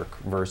a work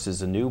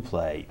versus a new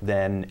play,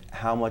 then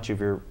how much of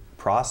your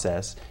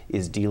process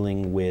is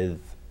dealing with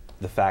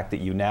the fact that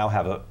you now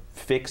have a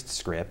fixed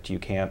script, you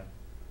can't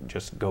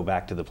just go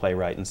back to the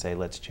playwright and say,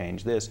 let's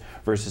change this,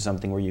 versus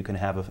something where you can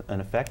have an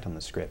effect on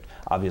the script.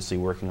 Obviously,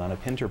 working on a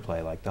Pinter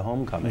play like The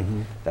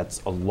Homecoming,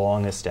 that's a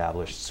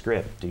long-established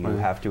script. Do you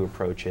have to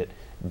approach it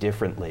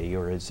differently,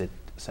 or is it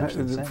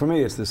essentially the same? For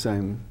me, it's the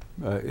same.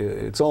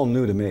 It's all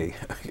new to me,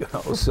 you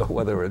know. So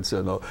whether it's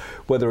an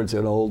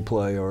old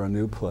play or a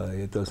new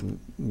play, it doesn't.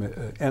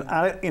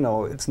 And you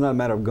know, it's not a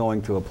matter of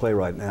going to a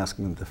playwright and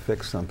asking them to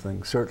fix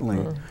something. Certainly,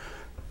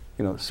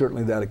 you know,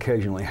 certainly that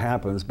occasionally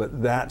happens,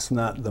 but that's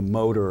not the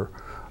motor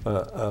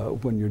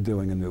when you're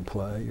doing a new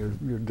play.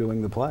 You're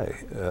doing the play,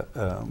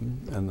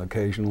 and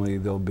occasionally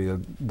there'll be a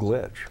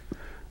glitch.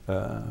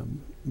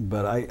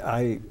 But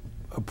I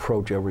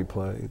approach every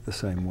play the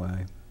same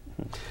way.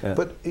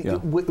 But yeah.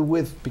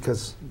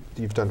 because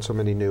you've done so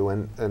many new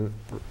and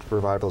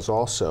revivals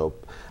also,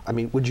 I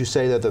mean, would you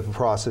say that the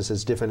process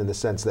is different in the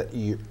sense that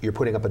you're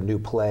putting up a new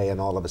play and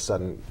all of a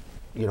sudden,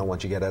 you know,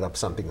 once you get it up,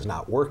 something's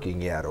not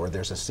working yet, or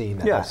there's a scene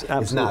that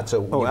it's not,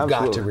 so you've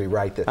got to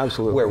rewrite it.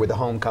 Absolutely. Where with the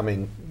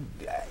Homecoming,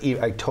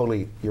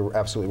 you're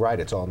absolutely right,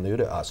 it's all new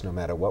to us no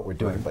matter what we're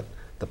doing, but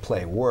the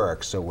play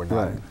works, so we're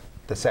not,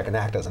 the second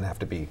act doesn't have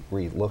to be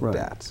re-looked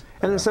at.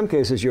 And in some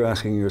cases you're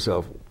asking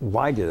yourself,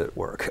 why did it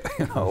work?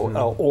 You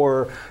know,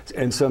 or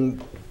in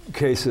some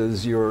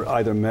cases you're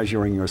either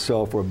measuring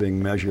yourself or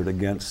being measured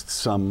against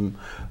some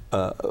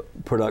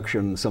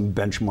production, some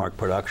benchmark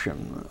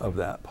production of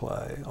that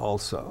play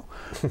also,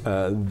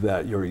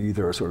 that you're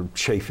either sort of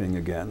chafing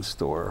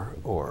against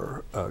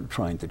or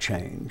trying to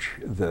change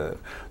the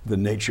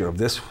nature of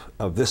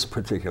this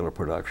particular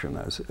production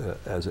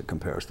as it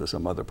compares to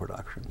some other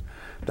production.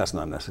 That's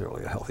not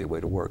necessarily a healthy way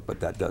to work, but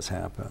that does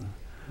happen.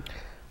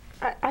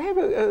 I have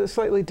a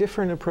slightly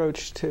different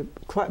approach to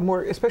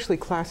especially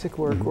classic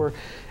work, or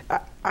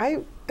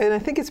and I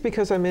think it's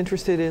because I'm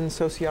interested in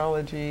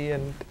sociology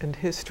and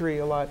history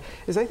a lot,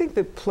 is I think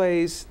that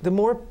plays, the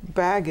more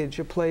baggage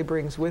a play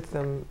brings with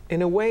them,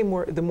 in a way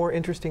the more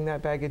interesting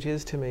that baggage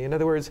is to me. In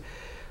other words,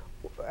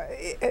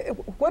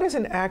 what does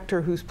an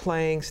actor who's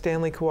playing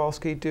Stanley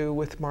Kowalski do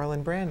with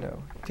Marlon Brando,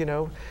 you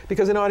know?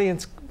 Because an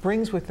audience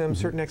brings with them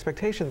certain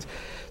expectations.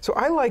 So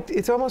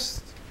it's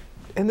almost,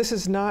 and this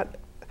is not,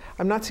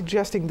 I'm not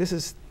suggesting this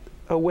is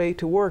a way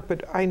to work,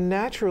 but I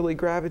naturally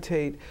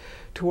gravitate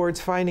towards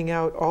finding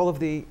out all of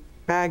the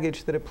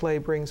baggage that a play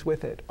brings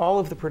with it. All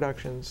of the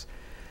productions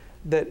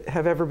that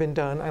have ever been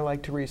done, I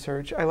like to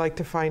research. I like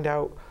to find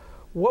out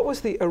what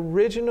was the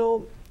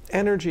original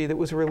energy that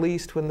was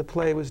released when the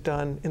play was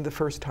done in the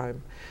first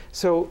time.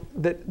 So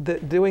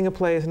that doing a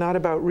play is not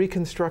about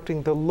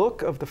reconstructing the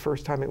look of the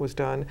first time it was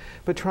done,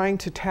 but trying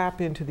to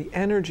tap into the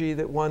energy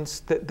that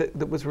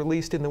was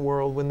released in the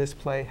world when this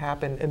play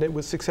happened, and it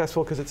was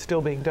successful because it's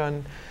still being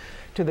done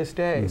to this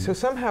day. So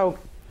somehow,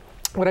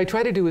 what I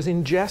try to do is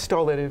ingest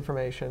all that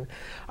information.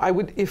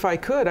 If I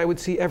could, I would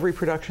see every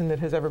production that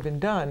has ever been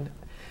done,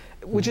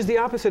 which is the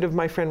opposite of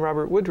my friend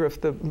Robert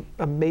Woodruff, the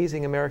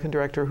amazing American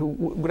director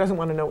who doesn't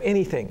want to know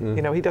anything.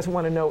 You know, he doesn't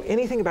want to know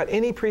anything about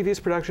any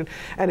previous production.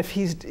 And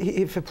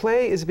if a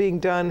play is being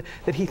done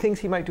that he thinks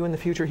he might do in the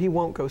future, he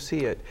won't go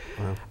see it.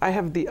 Wow. I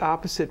have the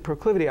opposite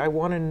proclivity. I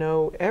want to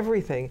know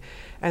everything.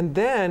 And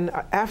then,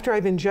 after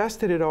I've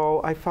ingested it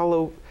all, I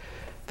follow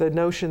the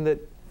notion that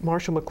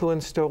Marshall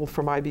McLuhan stole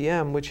from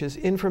IBM, which is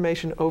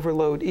information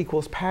overload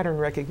equals pattern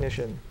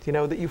recognition. You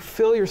know, that you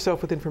fill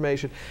yourself with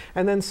information,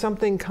 and then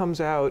something comes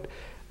out,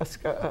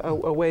 a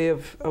way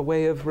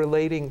of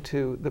relating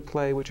to the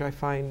play, which I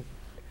find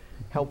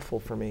helpful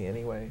for me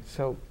anyway.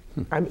 So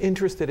I'm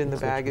interested in the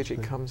baggage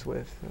it comes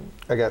with.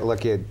 I got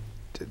lucky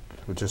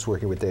just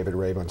working with David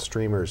Rabe on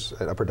Streamers,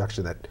 a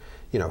production that,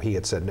 you know, he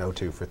had said no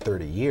to for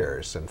 30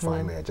 years, and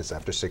finally,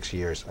 after 6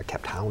 years, I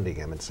kept hounding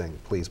him and saying,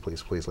 please,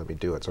 please, please let me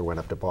do it. So I went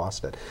up to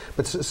Boston.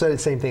 But so the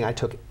same thing,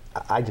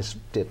 I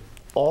just did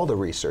all the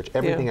research,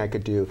 everything I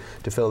could do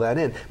to fill that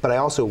in. But I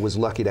also was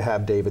lucky to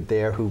have David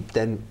there, who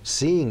then,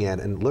 seeing it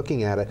and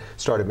looking at it,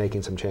 started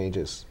making some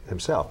changes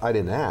himself. I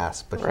didn't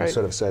ask, but he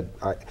sort of said,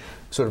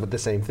 sort of the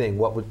same thing.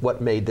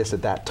 What made this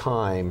at that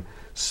time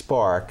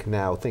spark?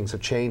 Now things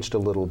have changed a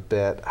little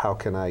bit. How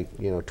can I,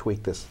 you know,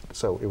 tweak this?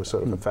 So it was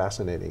sort of a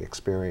fascinating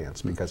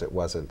experience, because it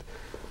wasn't,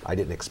 I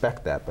didn't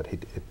expect that, but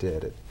it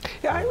did.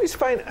 Yeah, I always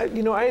find,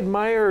 you know, I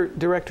admire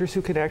directors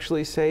who can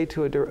actually say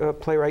to a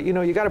playwright, you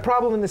know, you got a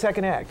problem in the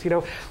second act. You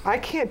know, I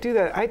can't do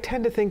that. I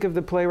tend to think of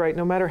the playwright,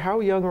 no matter how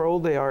young or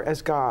old they are,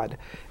 as God,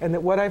 and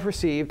that what I've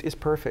received is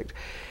perfect.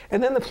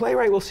 And then the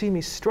playwright will see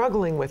me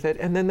struggling with it,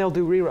 and then they'll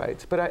do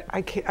rewrites. But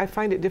I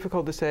find it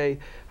difficult to say,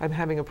 I'm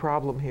having a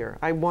problem here.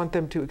 I want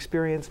them to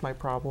experience my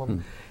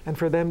problem, and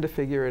for them to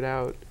figure it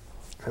out.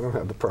 I don't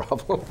have the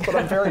problem, but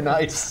I'm very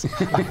nice.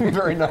 I'm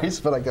very nice,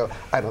 but I go,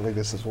 I don't think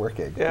this is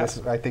working. Yeah.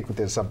 I think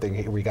there's something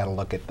here, we got to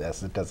look at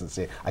this. It doesn't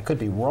seem, I could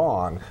be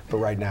wrong, but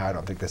right now I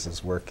don't think this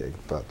is working.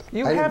 But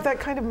you have that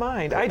kind of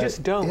mind. I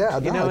just don't. Yeah,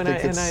 you know,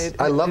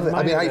 I love it.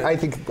 I mean, I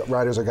think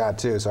writers are God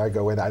too, so I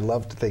go in, I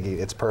love thinking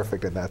it's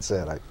perfect and that's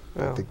it. I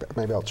think that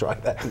maybe I'll try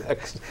that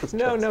next.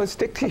 No,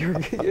 stick to your,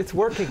 it's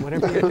working,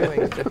 whatever you're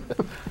doing.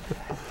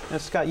 Now,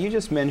 Scott, you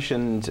just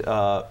mentioned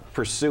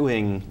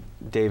pursuing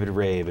David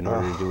Rabe in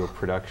order to do a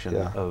production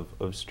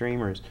of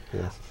Streamers.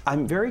 Yes.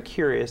 I'm very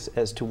curious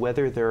as to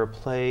whether there are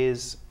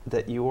plays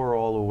that you are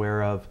all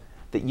aware of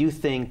that you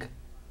think,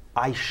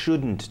 I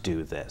shouldn't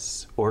do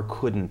this or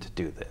couldn't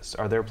do this.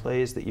 Are there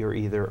plays that you're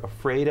either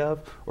afraid of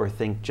or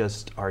think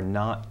just are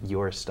not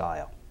your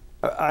style?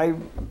 I,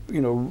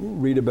 you know,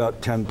 read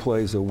about 10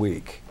 plays a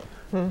week,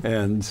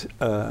 and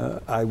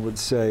I would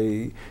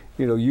say,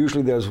 you know,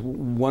 usually there's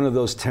one of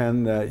those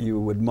 10 that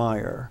you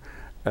admire,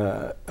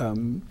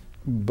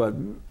 but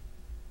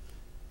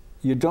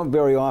you don't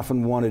very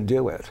often want to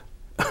do it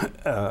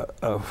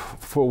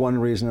for one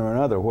reason or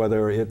another,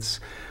 whether it's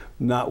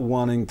not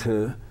wanting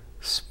to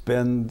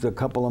spend a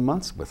couple of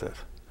months with it,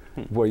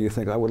 where you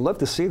think, I would love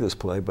to see this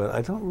play, but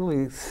I don't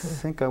really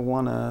think I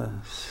want to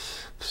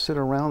sit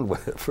around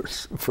with it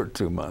for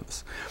 2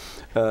 months.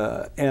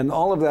 And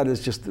all of that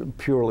is just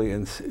purely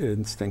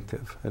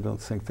instinctive. I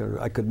don't think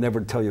I could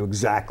never tell you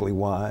exactly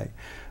why,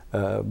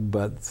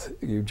 but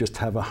you just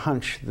have a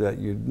hunch that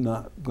you're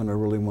not going to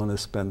really want to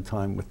spend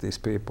time with these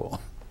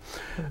people.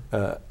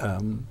 But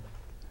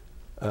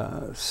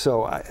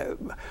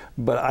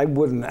I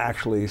wouldn't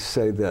actually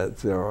say that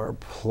there are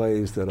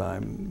plays that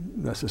I'm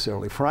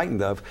necessarily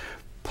frightened of.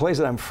 Plays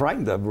that I'm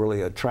frightened of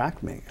really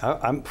attract me.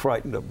 I'm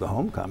frightened of The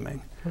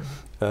Homecoming.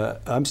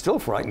 I'm still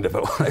frightened of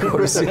it when I go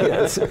to see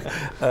it.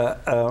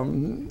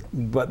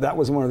 But that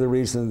was one of the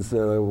reasons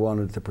that I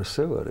wanted to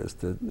pursue it,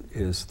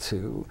 is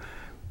to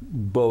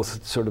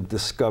both sort of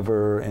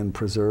discover and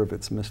preserve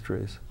its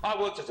mysteries.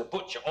 I worked as a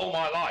butcher all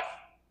my life.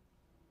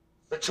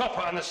 The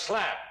chopper and the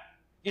slab.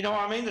 You know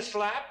what I mean, the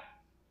slab?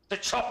 The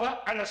chopper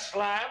and the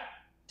slab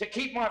to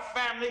keep my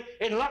family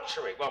in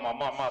luxury. Well, my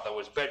mother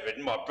was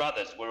bedridden, my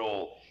brothers were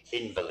all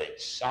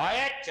invalids. I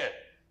had to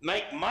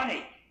make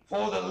money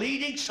for the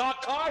leading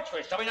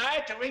psychiatrist. I mean, I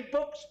had to read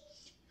books.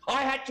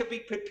 I had to be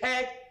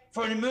prepared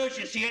for an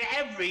emergency at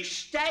every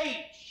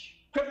stage.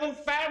 Crippled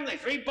family,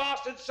 3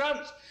 bastard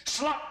sons,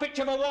 slut bitch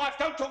of a wife.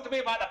 Don't talk to me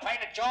about the pain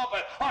of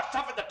childbirth. I've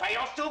suffered the pain,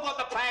 I've still got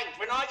the pangs.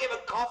 When I give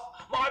a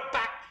cough, my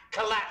back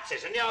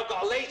collapses. And now I've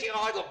got a lazy,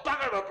 idle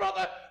bugger of a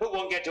brother who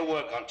won't get to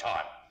work on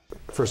time.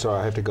 First of all,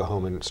 I have to go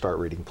home and start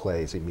reading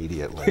plays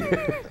immediately.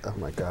 Oh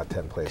my God,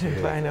 10 plays a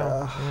week. I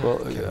know. I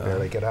can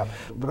barely get up.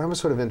 But I was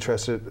sort of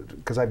interested,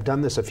 because I've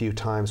done this a few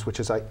times, which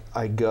is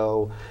I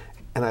go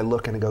and I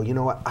look and I go, you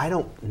know what, I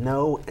don't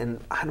know, and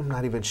I'm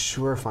not even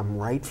sure if I'm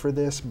right for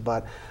this,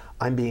 but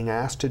I'm being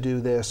asked to do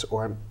this,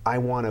 or I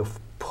want to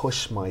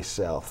push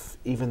myself,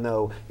 even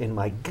though in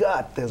my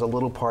gut there's a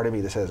little part of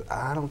me that says,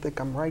 I don't think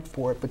I'm right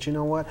for it, but you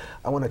know what,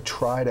 I want to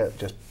try to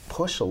just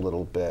push a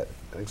little bit.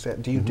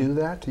 Do you do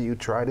that? Do you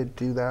try to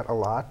do that a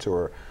lot,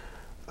 or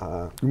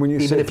when you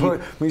say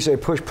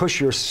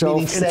push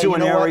yourself into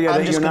an area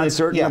that you're not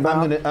certain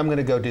about? I'm going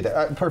to go do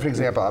that. Perfect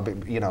example.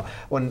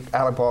 When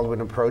Alec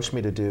Baldwin approached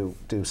me to do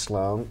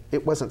Sloane,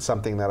 it wasn't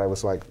something that I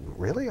was like,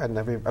 really? I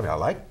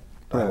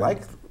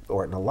like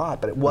Orton a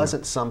lot, but it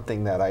wasn't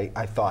something that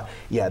I thought,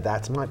 yeah,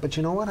 that's mine. But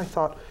you know what? I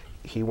thought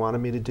he wanted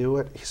me to do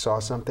it. He saw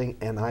something,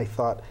 and I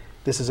thought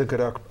this is a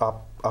good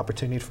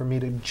opportunity for me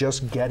to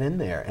just get in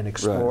there and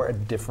explore a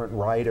different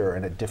writer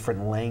and a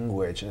different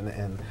language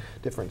and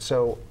different.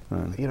 So,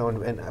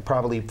 and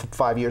probably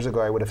 5 years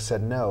ago I would have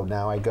said no.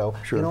 Now I go,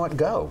 you know what?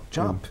 Go,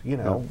 jump.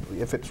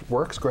 If it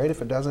works, great.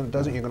 If it doesn't,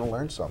 you're going to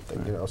learn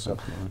something. So,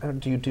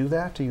 do you do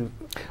that? Do you?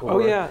 Oh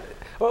yeah.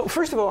 Well,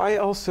 first of all,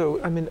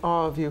 I'm in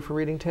awe of you for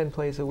reading 10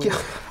 plays a week.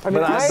 Yeah.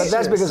 But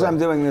that's because I'm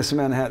doing this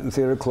Manhattan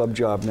Theater Club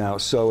job now,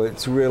 so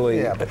it's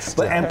really. Yeah,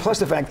 and plus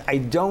the fact I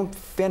don't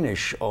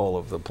finish all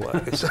of the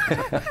plays.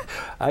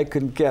 I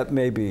can get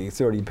maybe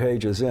 30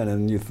 pages in,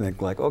 and you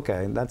think like,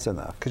 okay, that's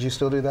enough. Could you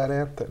still do that,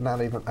 Ant?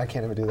 Not even. I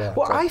can't even do that.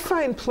 Well, I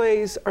find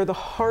plays are the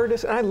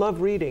hardest. And I love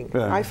reading.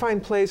 Yeah. I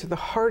find plays are the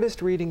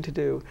hardest reading to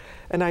do,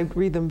 and I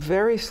read them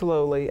very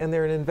slowly, and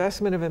they're an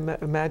investment of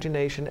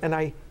imagination, and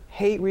I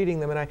hate reading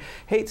them, and I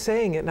hate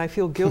saying it, and I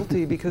feel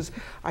guilty because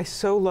I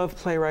so love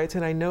playwrights,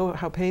 and I know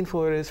how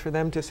painful it is for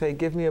them to say,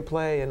 give me a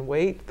play, and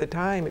wait the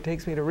time it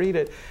takes me to read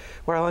it,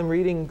 while I'm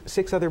reading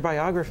 6 other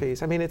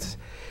biographies. I mean, it's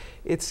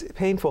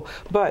painful.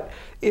 But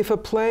if a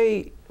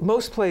play,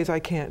 most plays I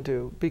can't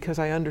do because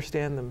I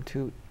understand them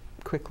too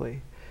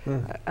quickly.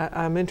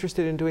 I'm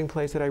interested in doing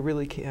plays that I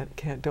really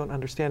don't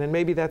understand, and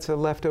maybe that's a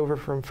leftover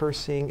from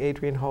first seeing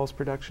Adrian Hall's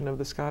production of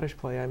the Scottish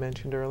play I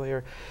mentioned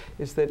earlier,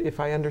 is that if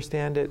I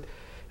understand it,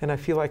 and I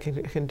feel like I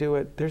can do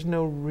it, there's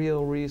no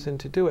real reason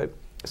to do it.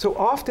 So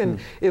often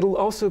it'll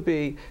also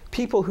be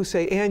people who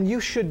say, Anne,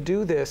 you should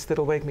do this,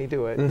 that'll make me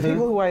do it.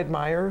 People who I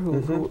admire,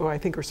 who I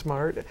think are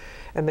smart,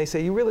 and they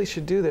say, you really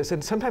should do this.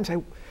 And sometimes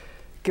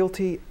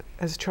guilty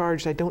as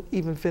charged, I don't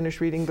even finish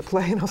reading the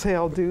play, and I'll say,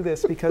 I'll do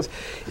this because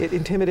it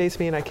intimidates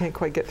me and I can't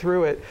quite get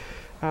through it.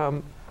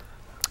 And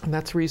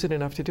that's reason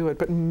enough to do it.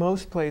 But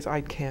most plays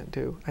I can't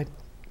do. I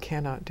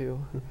cannot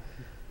do.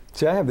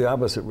 See, I have the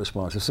opposite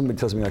response. If somebody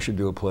tells me I should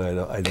do a play,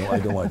 I don't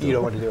want to do it. You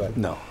don't want to do it?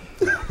 No.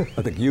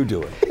 I think you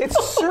do it.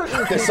 It's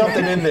certain There's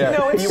something in there.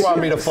 No, you want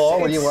me to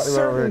fall? Or you want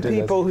certain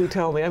people who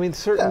tell me. I mean,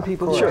 certain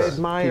people who I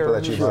admire. People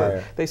that you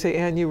admire. They say,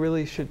 Anne, you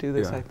really should do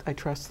this. Yeah. I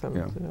trust them.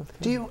 Yeah.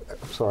 Do you,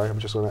 sorry, I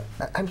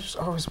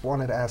always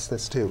wanted to ask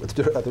this too with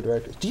other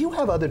directors. Do you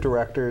have other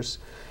directors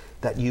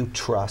that you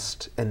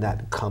trust and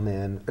that come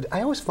in?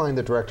 I always find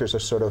the directors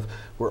are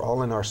we're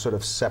all in our sort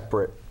of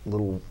separate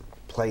little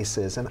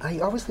places, and I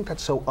always think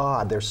that's so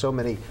odd. There's so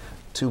many,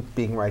 two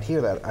being right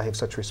here, that I have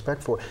such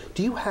respect for.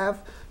 Do you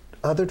have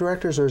other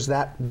directors, or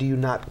do you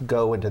not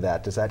go into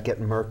that? Does that get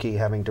murky,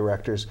 having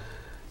directors,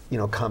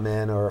 come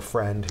in, or a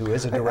friend who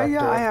is a director?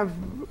 Yeah, I have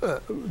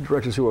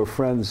directors who are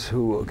friends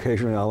who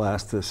occasionally I'll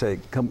ask to say,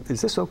 "Come,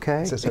 is this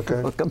okay? Is this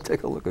okay? Come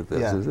take a look at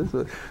this. Yeah. Is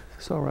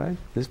this all right?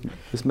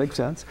 This makes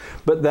sense."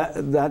 But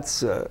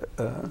that's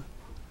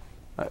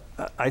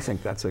I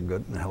think that's a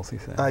good and healthy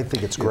thing. I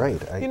think it's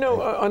great. You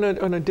know, on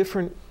a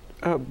different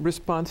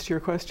response to your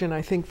question,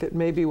 I think that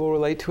maybe we'll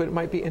relate to it. It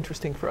might be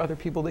interesting for other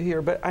people to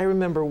hear, but I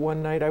remember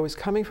one night I was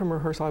coming from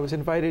rehearsal. I was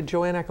invited.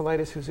 Joanne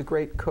Akelitis, who's a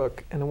great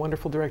cook and a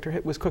wonderful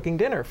director, was cooking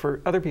dinner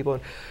for other people.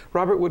 And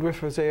Robert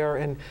Woodruff was there,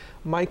 and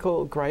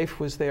Michael Greif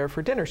was there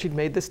for dinner. She'd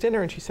made this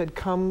dinner, and she said,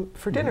 come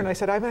for dinner. And I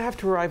said, I'm going to have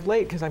to arrive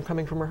late because I'm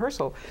coming from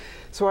rehearsal.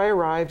 So I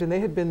arrived, and they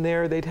had been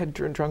there. They'd had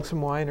drunk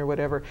some wine or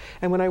whatever.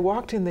 And when I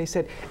walked in, they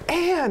said,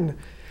 Anne,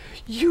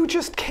 you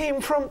just came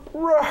from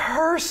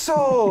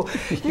rehearsal.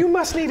 You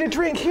must need a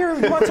drink. Here,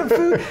 you want some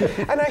food?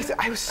 And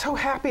I was so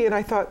happy, and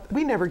I thought,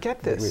 we never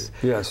get this.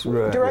 Yes,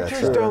 right.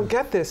 Directors don't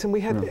get this. And we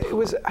had, it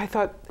was, I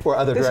thought. Or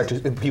other directors,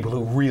 people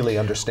who really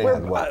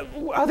understand what.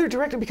 Other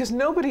directors, because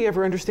nobody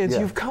ever understands,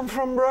 you've come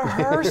from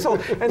rehearsal.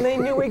 And they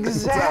knew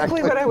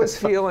exactly what I was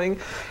feeling.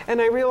 And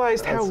I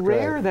realized how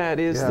rare that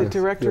is, that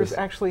directors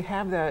actually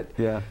have that,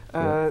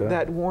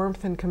 that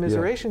warmth and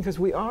commiseration, because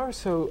we are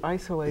so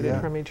isolated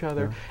from each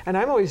other. And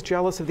I'm always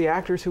jealous of the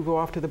actors who go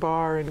off to the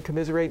bar and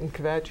commiserate and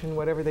kvetch and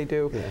whatever they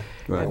do.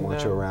 I don't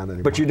want you around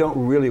anymore. But you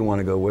don't really want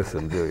to go with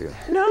them, do you?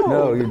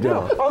 No, you don't.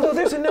 No. Although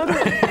there's another,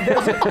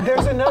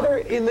 there's another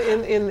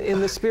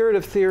in the spirit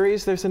of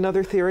theories. There's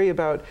another theory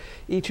about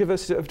each of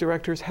us of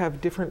directors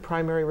have different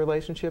primary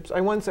relationships.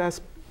 I once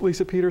asked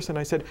Lisa Peterson.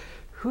 I said,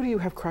 "Who do you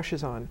have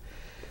crushes on?"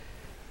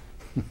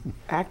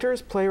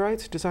 Actors,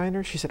 playwrights,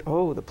 designers? She said,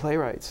 oh, the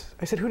playwrights.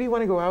 I said, who do you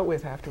want to go out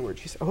with afterwards?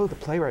 She said, oh, the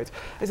playwrights.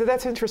 I said,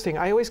 that's interesting.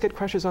 I always get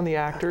crushes on the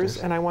actors,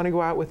 and I want to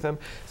go out with them.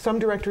 Some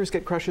directors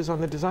get crushes on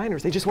the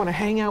designers. They just want to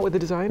hang out with the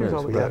designers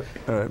all the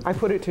time. I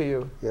put it to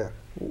you.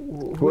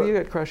 Who do you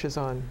get crushes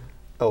on?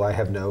 Oh, I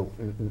have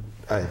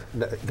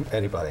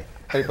anybody.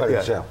 Anybody in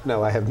the show.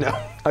 No, I have no.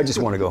 I just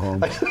want to go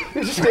home.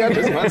 Stan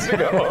just wants to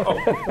go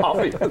home,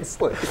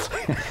 obviously.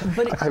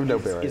 But I have no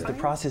barrier. Is the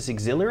process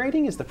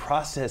exhilarating? Is the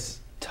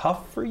process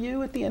tough for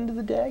you at the end of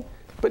the day?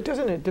 But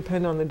doesn't it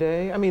depend on the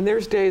day? I mean,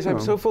 there's days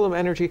I'm so full of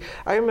energy.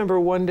 I remember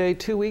one day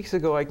 2 weeks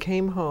ago, I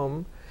came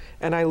home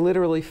and I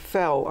literally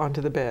fell onto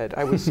the bed.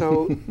 I was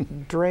so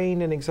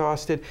drained and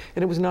exhausted,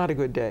 and it was not a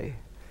good day.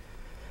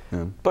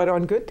 But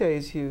on good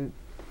days,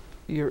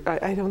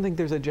 I don't think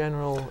there's a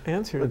general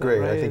answer to that. Agreed.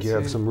 Right? I think you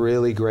have some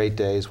really great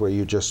days where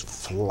you just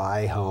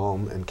fly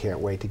home and can't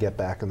wait to get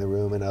back in the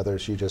room, and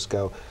others you just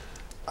go,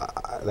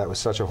 that was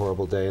such a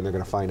horrible day, and they're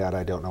going to find out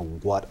I don't know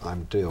what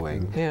I'm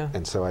doing,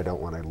 and so I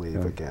don't want to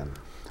leave again.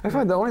 I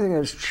find the only thing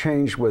that's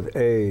changed with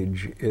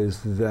age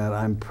is that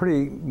I'm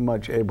pretty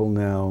much able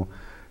now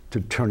to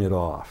turn it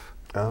off.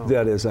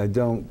 That is, I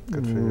don't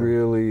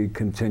really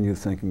continue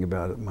thinking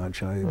about it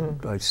much.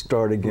 I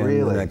start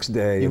again the next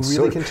day. You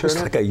really can turn it?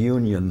 It's like a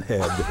union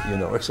head, you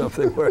know, or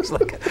something, where it's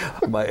like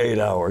my 8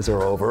 hours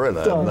are over and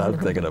I'm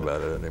not thinking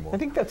about it anymore. I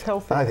think that's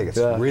healthy. I think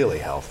it's really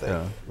healthy.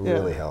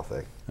 Really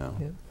healthy.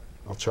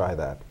 I'll try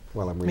that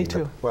while I'm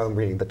reading. While I'm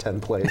reading the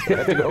 10 plays that I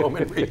have to go home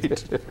and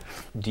read.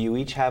 Do you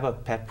each have a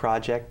pet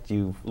project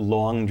you've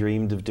long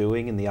dreamed of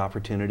doing and the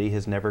opportunity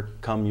has never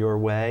come your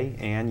way?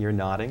 Anne, you're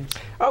nodding.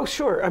 Oh,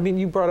 sure. I mean,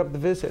 you brought up The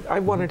Visit. I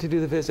wanted to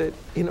do The Visit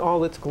in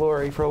all its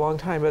glory for a long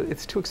time, but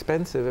it's too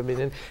expensive. I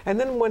mean, and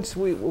then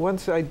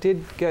once I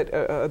did get,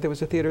 there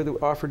was a theater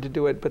that offered to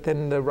do it, but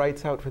then the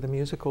rights out for the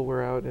musical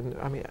were out, and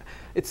I mean,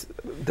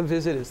 The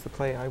Visit is the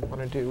play I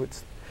want to do.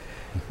 It's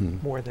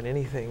more than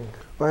anything.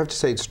 Well, I have to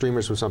say,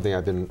 Streamers was something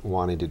I've been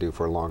wanting to do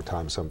for a long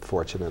time, so I'm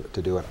fortunate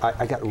to do it.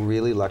 I got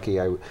really lucky.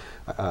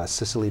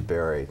 Cicely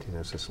Berry, you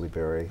know Cicely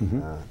Berry?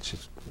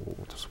 She's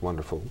a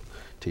wonderful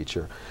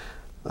teacher.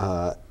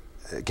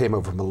 Came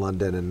over from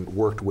London and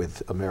worked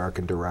with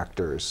American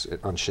directors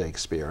on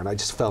Shakespeare, and I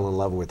just fell in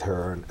love with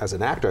her. And as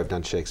an actor, I've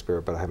done Shakespeare,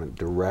 but I haven't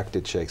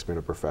directed Shakespeare in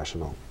a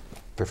professional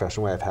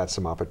way. I've had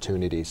some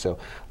opportunities. So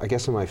I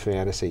guess in my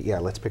fantasy,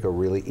 let's pick a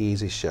really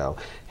easy show,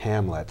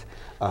 Hamlet.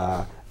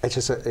 It's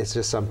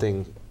just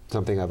something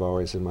I've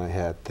always in my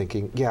head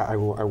thinking, I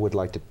would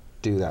like to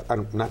do that.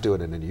 I'm not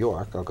doing it in New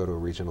York. I'll go to a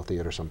regional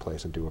theater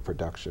someplace and do a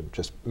production,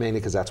 just mainly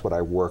because that's what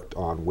I worked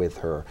on with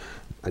her.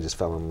 I just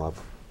fell in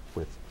love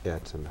with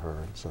it and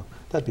her. So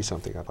that'd be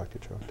something I'd like to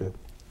try to do.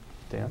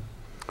 Dan?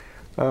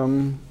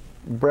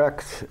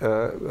 Brecht,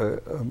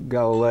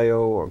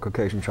 Galileo, or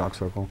Caucasian Chalk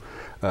Circle.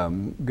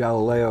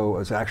 Galileo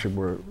is actually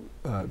where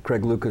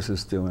Craig Lucas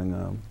is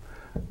doing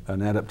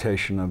an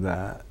adaptation of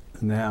that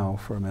now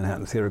for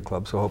Manhattan Theater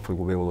Club, so hopefully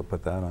we'll be able to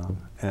put that on.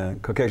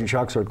 And Caucasian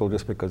Chalk Circle,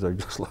 just because I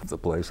just love the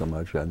play so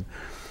much, and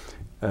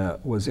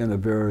was in a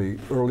very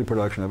early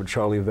production of it.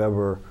 Charlie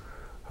Weber,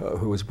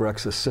 who was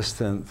Brecht's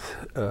assistant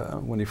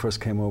when he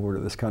first came over to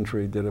this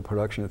country, did a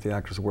production at the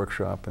Actors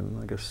Workshop in,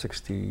 I guess,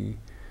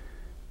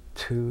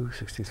 62,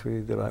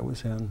 63 that I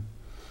was in.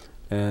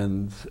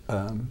 And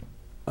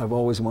I've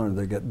always wanted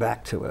to get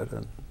back to it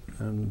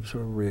and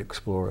sort of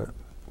re-explore it.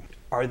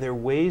 Are there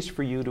ways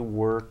for you to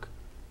work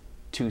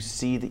to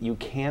see that you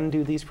can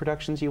do these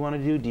productions you want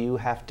to do? Do you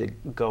have to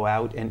go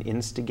out and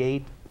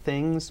instigate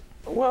things?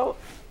 Well,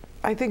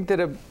 I think that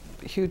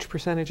huge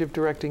percentage of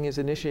directing is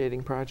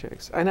initiating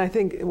projects. And I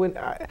think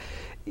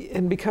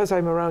and because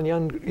I'm around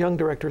young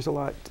directors a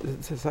lot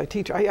since I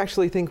teach, I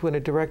actually think when a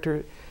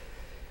director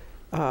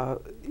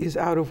is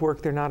out of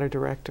work, they're not a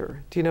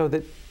director. Do you know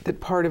that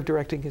part of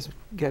directing is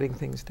getting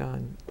things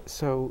done?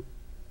 So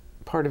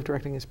part of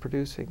directing is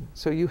producing.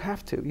 So you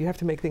have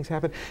to make things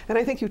happen. And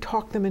I think you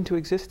talk them into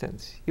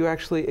existence. You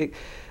actually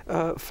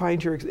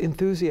find your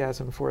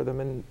enthusiasm for them.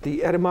 And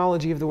the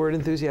etymology of the word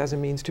enthusiasm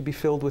means to be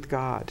filled with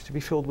God, to be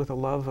filled with a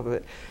love of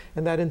it.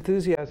 And that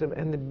enthusiasm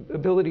and the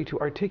ability to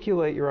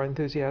articulate your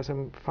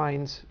enthusiasm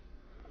finds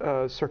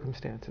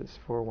circumstances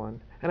for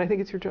one. And I think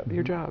it's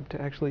your job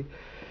to actually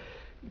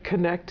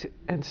connect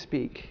and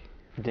speak.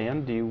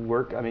 Dan, do you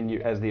work, I mean,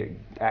 as the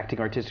acting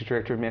artistic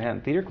director of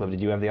Manhattan Theater Club,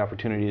 did you have the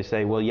opportunity to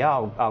say, well, yeah,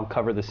 I'll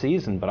cover the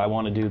season, but I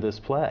want to do this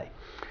play?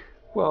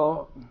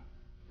 Well,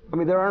 I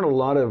mean, there aren't a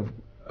lot of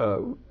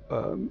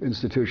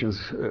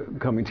institutions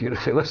coming to you to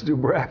say, let's do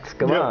Brecht,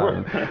 come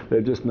on. There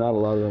are just not a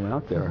lot of them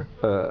out there.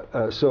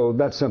 So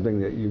that's something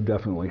that you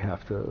definitely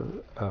have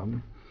to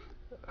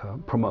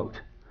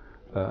promote.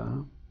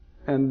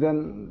 And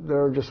then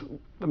there are just,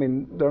 I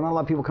mean, there are not a lot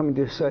of people coming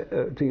to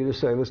you to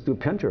say, let's do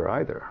Pinter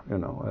either. You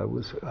know,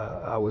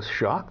 I was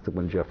shocked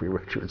when Jeffrey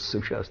Richards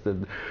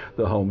suggested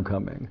The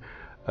Homecoming,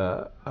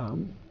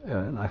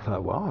 and I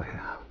thought, wow,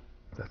 yeah,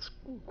 that's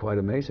quite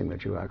amazing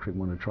that you actually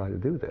want to try to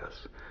do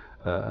this.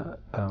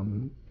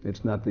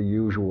 It's not the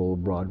usual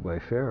Broadway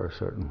fare,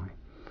 certainly.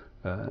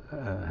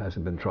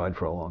 Hasn't been tried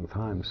for a long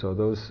time. So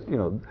those, you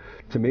know,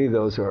 to me,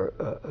 those are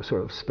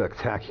sort of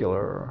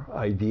spectacular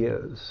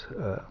ideas.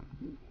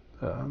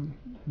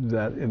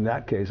 That in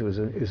that case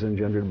is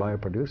engendered by a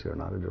producer,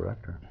 not a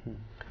director.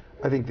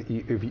 I think that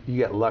if you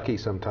get lucky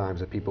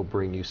sometimes that people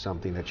bring you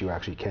something that you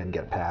actually can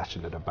get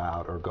passionate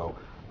about or go,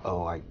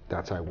 oh,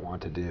 that's what I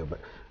want to do. But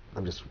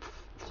I'm just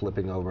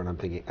flipping over and I'm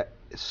thinking,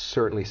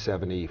 certainly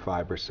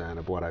 75%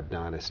 of what I've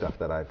done is stuff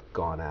that I've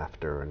gone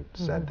after and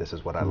said, this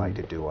is what I like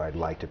to do, or I'd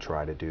like to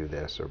try to do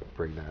this or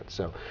bring that.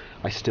 So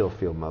I still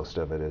feel most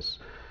of it is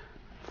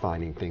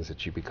finding things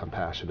that you become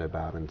passionate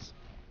about and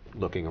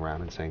looking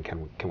around and saying,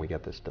 can we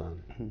get this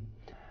done?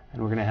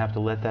 And we're going to have to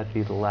let that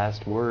be the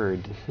last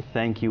word.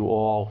 Thank you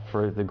all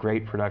for the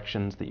great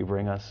productions that you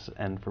bring us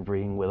and for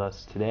being with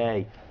us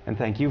today. And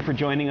thank you for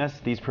joining us.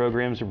 These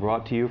programs are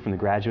brought to you from the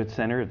Graduate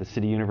Center of the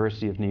City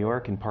University of New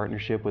York in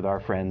partnership with our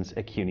friends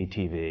at CUNY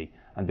TV.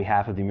 On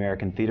behalf of the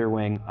American Theater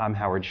Wing, I'm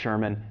Howard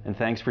Sherman, and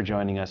thanks for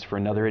joining us for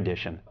another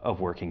edition of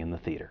Working in the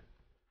Theater.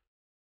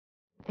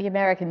 The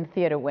American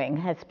Theater Wing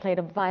has played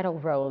a vital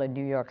role in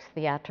New York's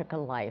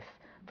theatrical life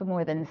for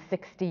more than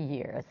 60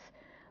 years.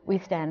 We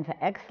stand for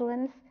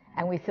excellence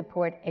and we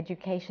support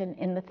education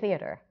in the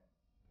theater.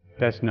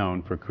 Best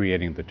known for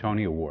creating the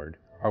Tony Award,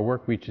 our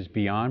work reaches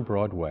beyond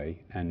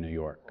Broadway and New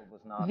York.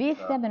 These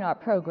seminar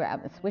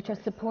programs, which are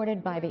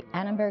supported by the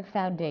Annenberg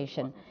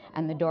Foundation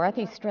and the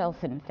Dorothy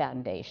Strelson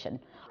Foundation,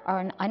 are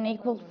an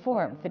unequaled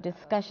forum for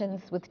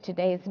discussions with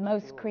today's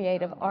most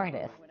creative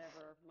artists.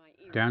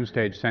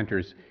 Downstage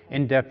Center's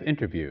in-depth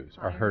interviews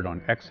are heard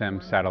on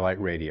XM satellite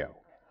radio.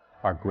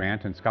 Our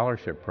grant and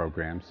scholarship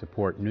programs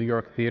support New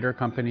York theater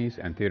companies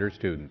and theater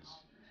students.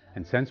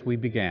 And since we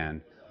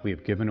began, we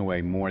have given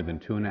away more than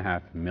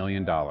 $2.5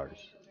 million.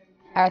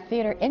 Our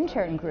theater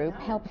intern group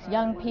helps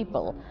young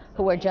people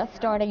who are just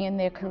starting in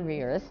their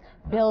careers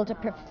build a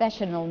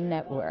professional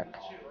network.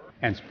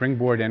 And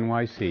Springboard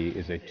NYC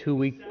is a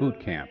 2-week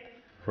boot camp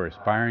for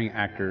aspiring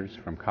actors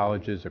from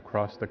colleges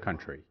across the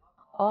country.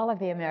 All of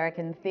the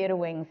American Theater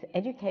Wing's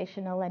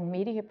educational and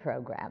media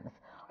programs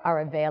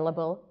are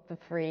available for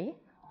free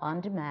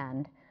on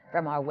demand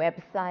from our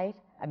website,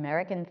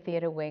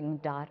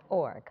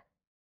 americantheaterwing.org.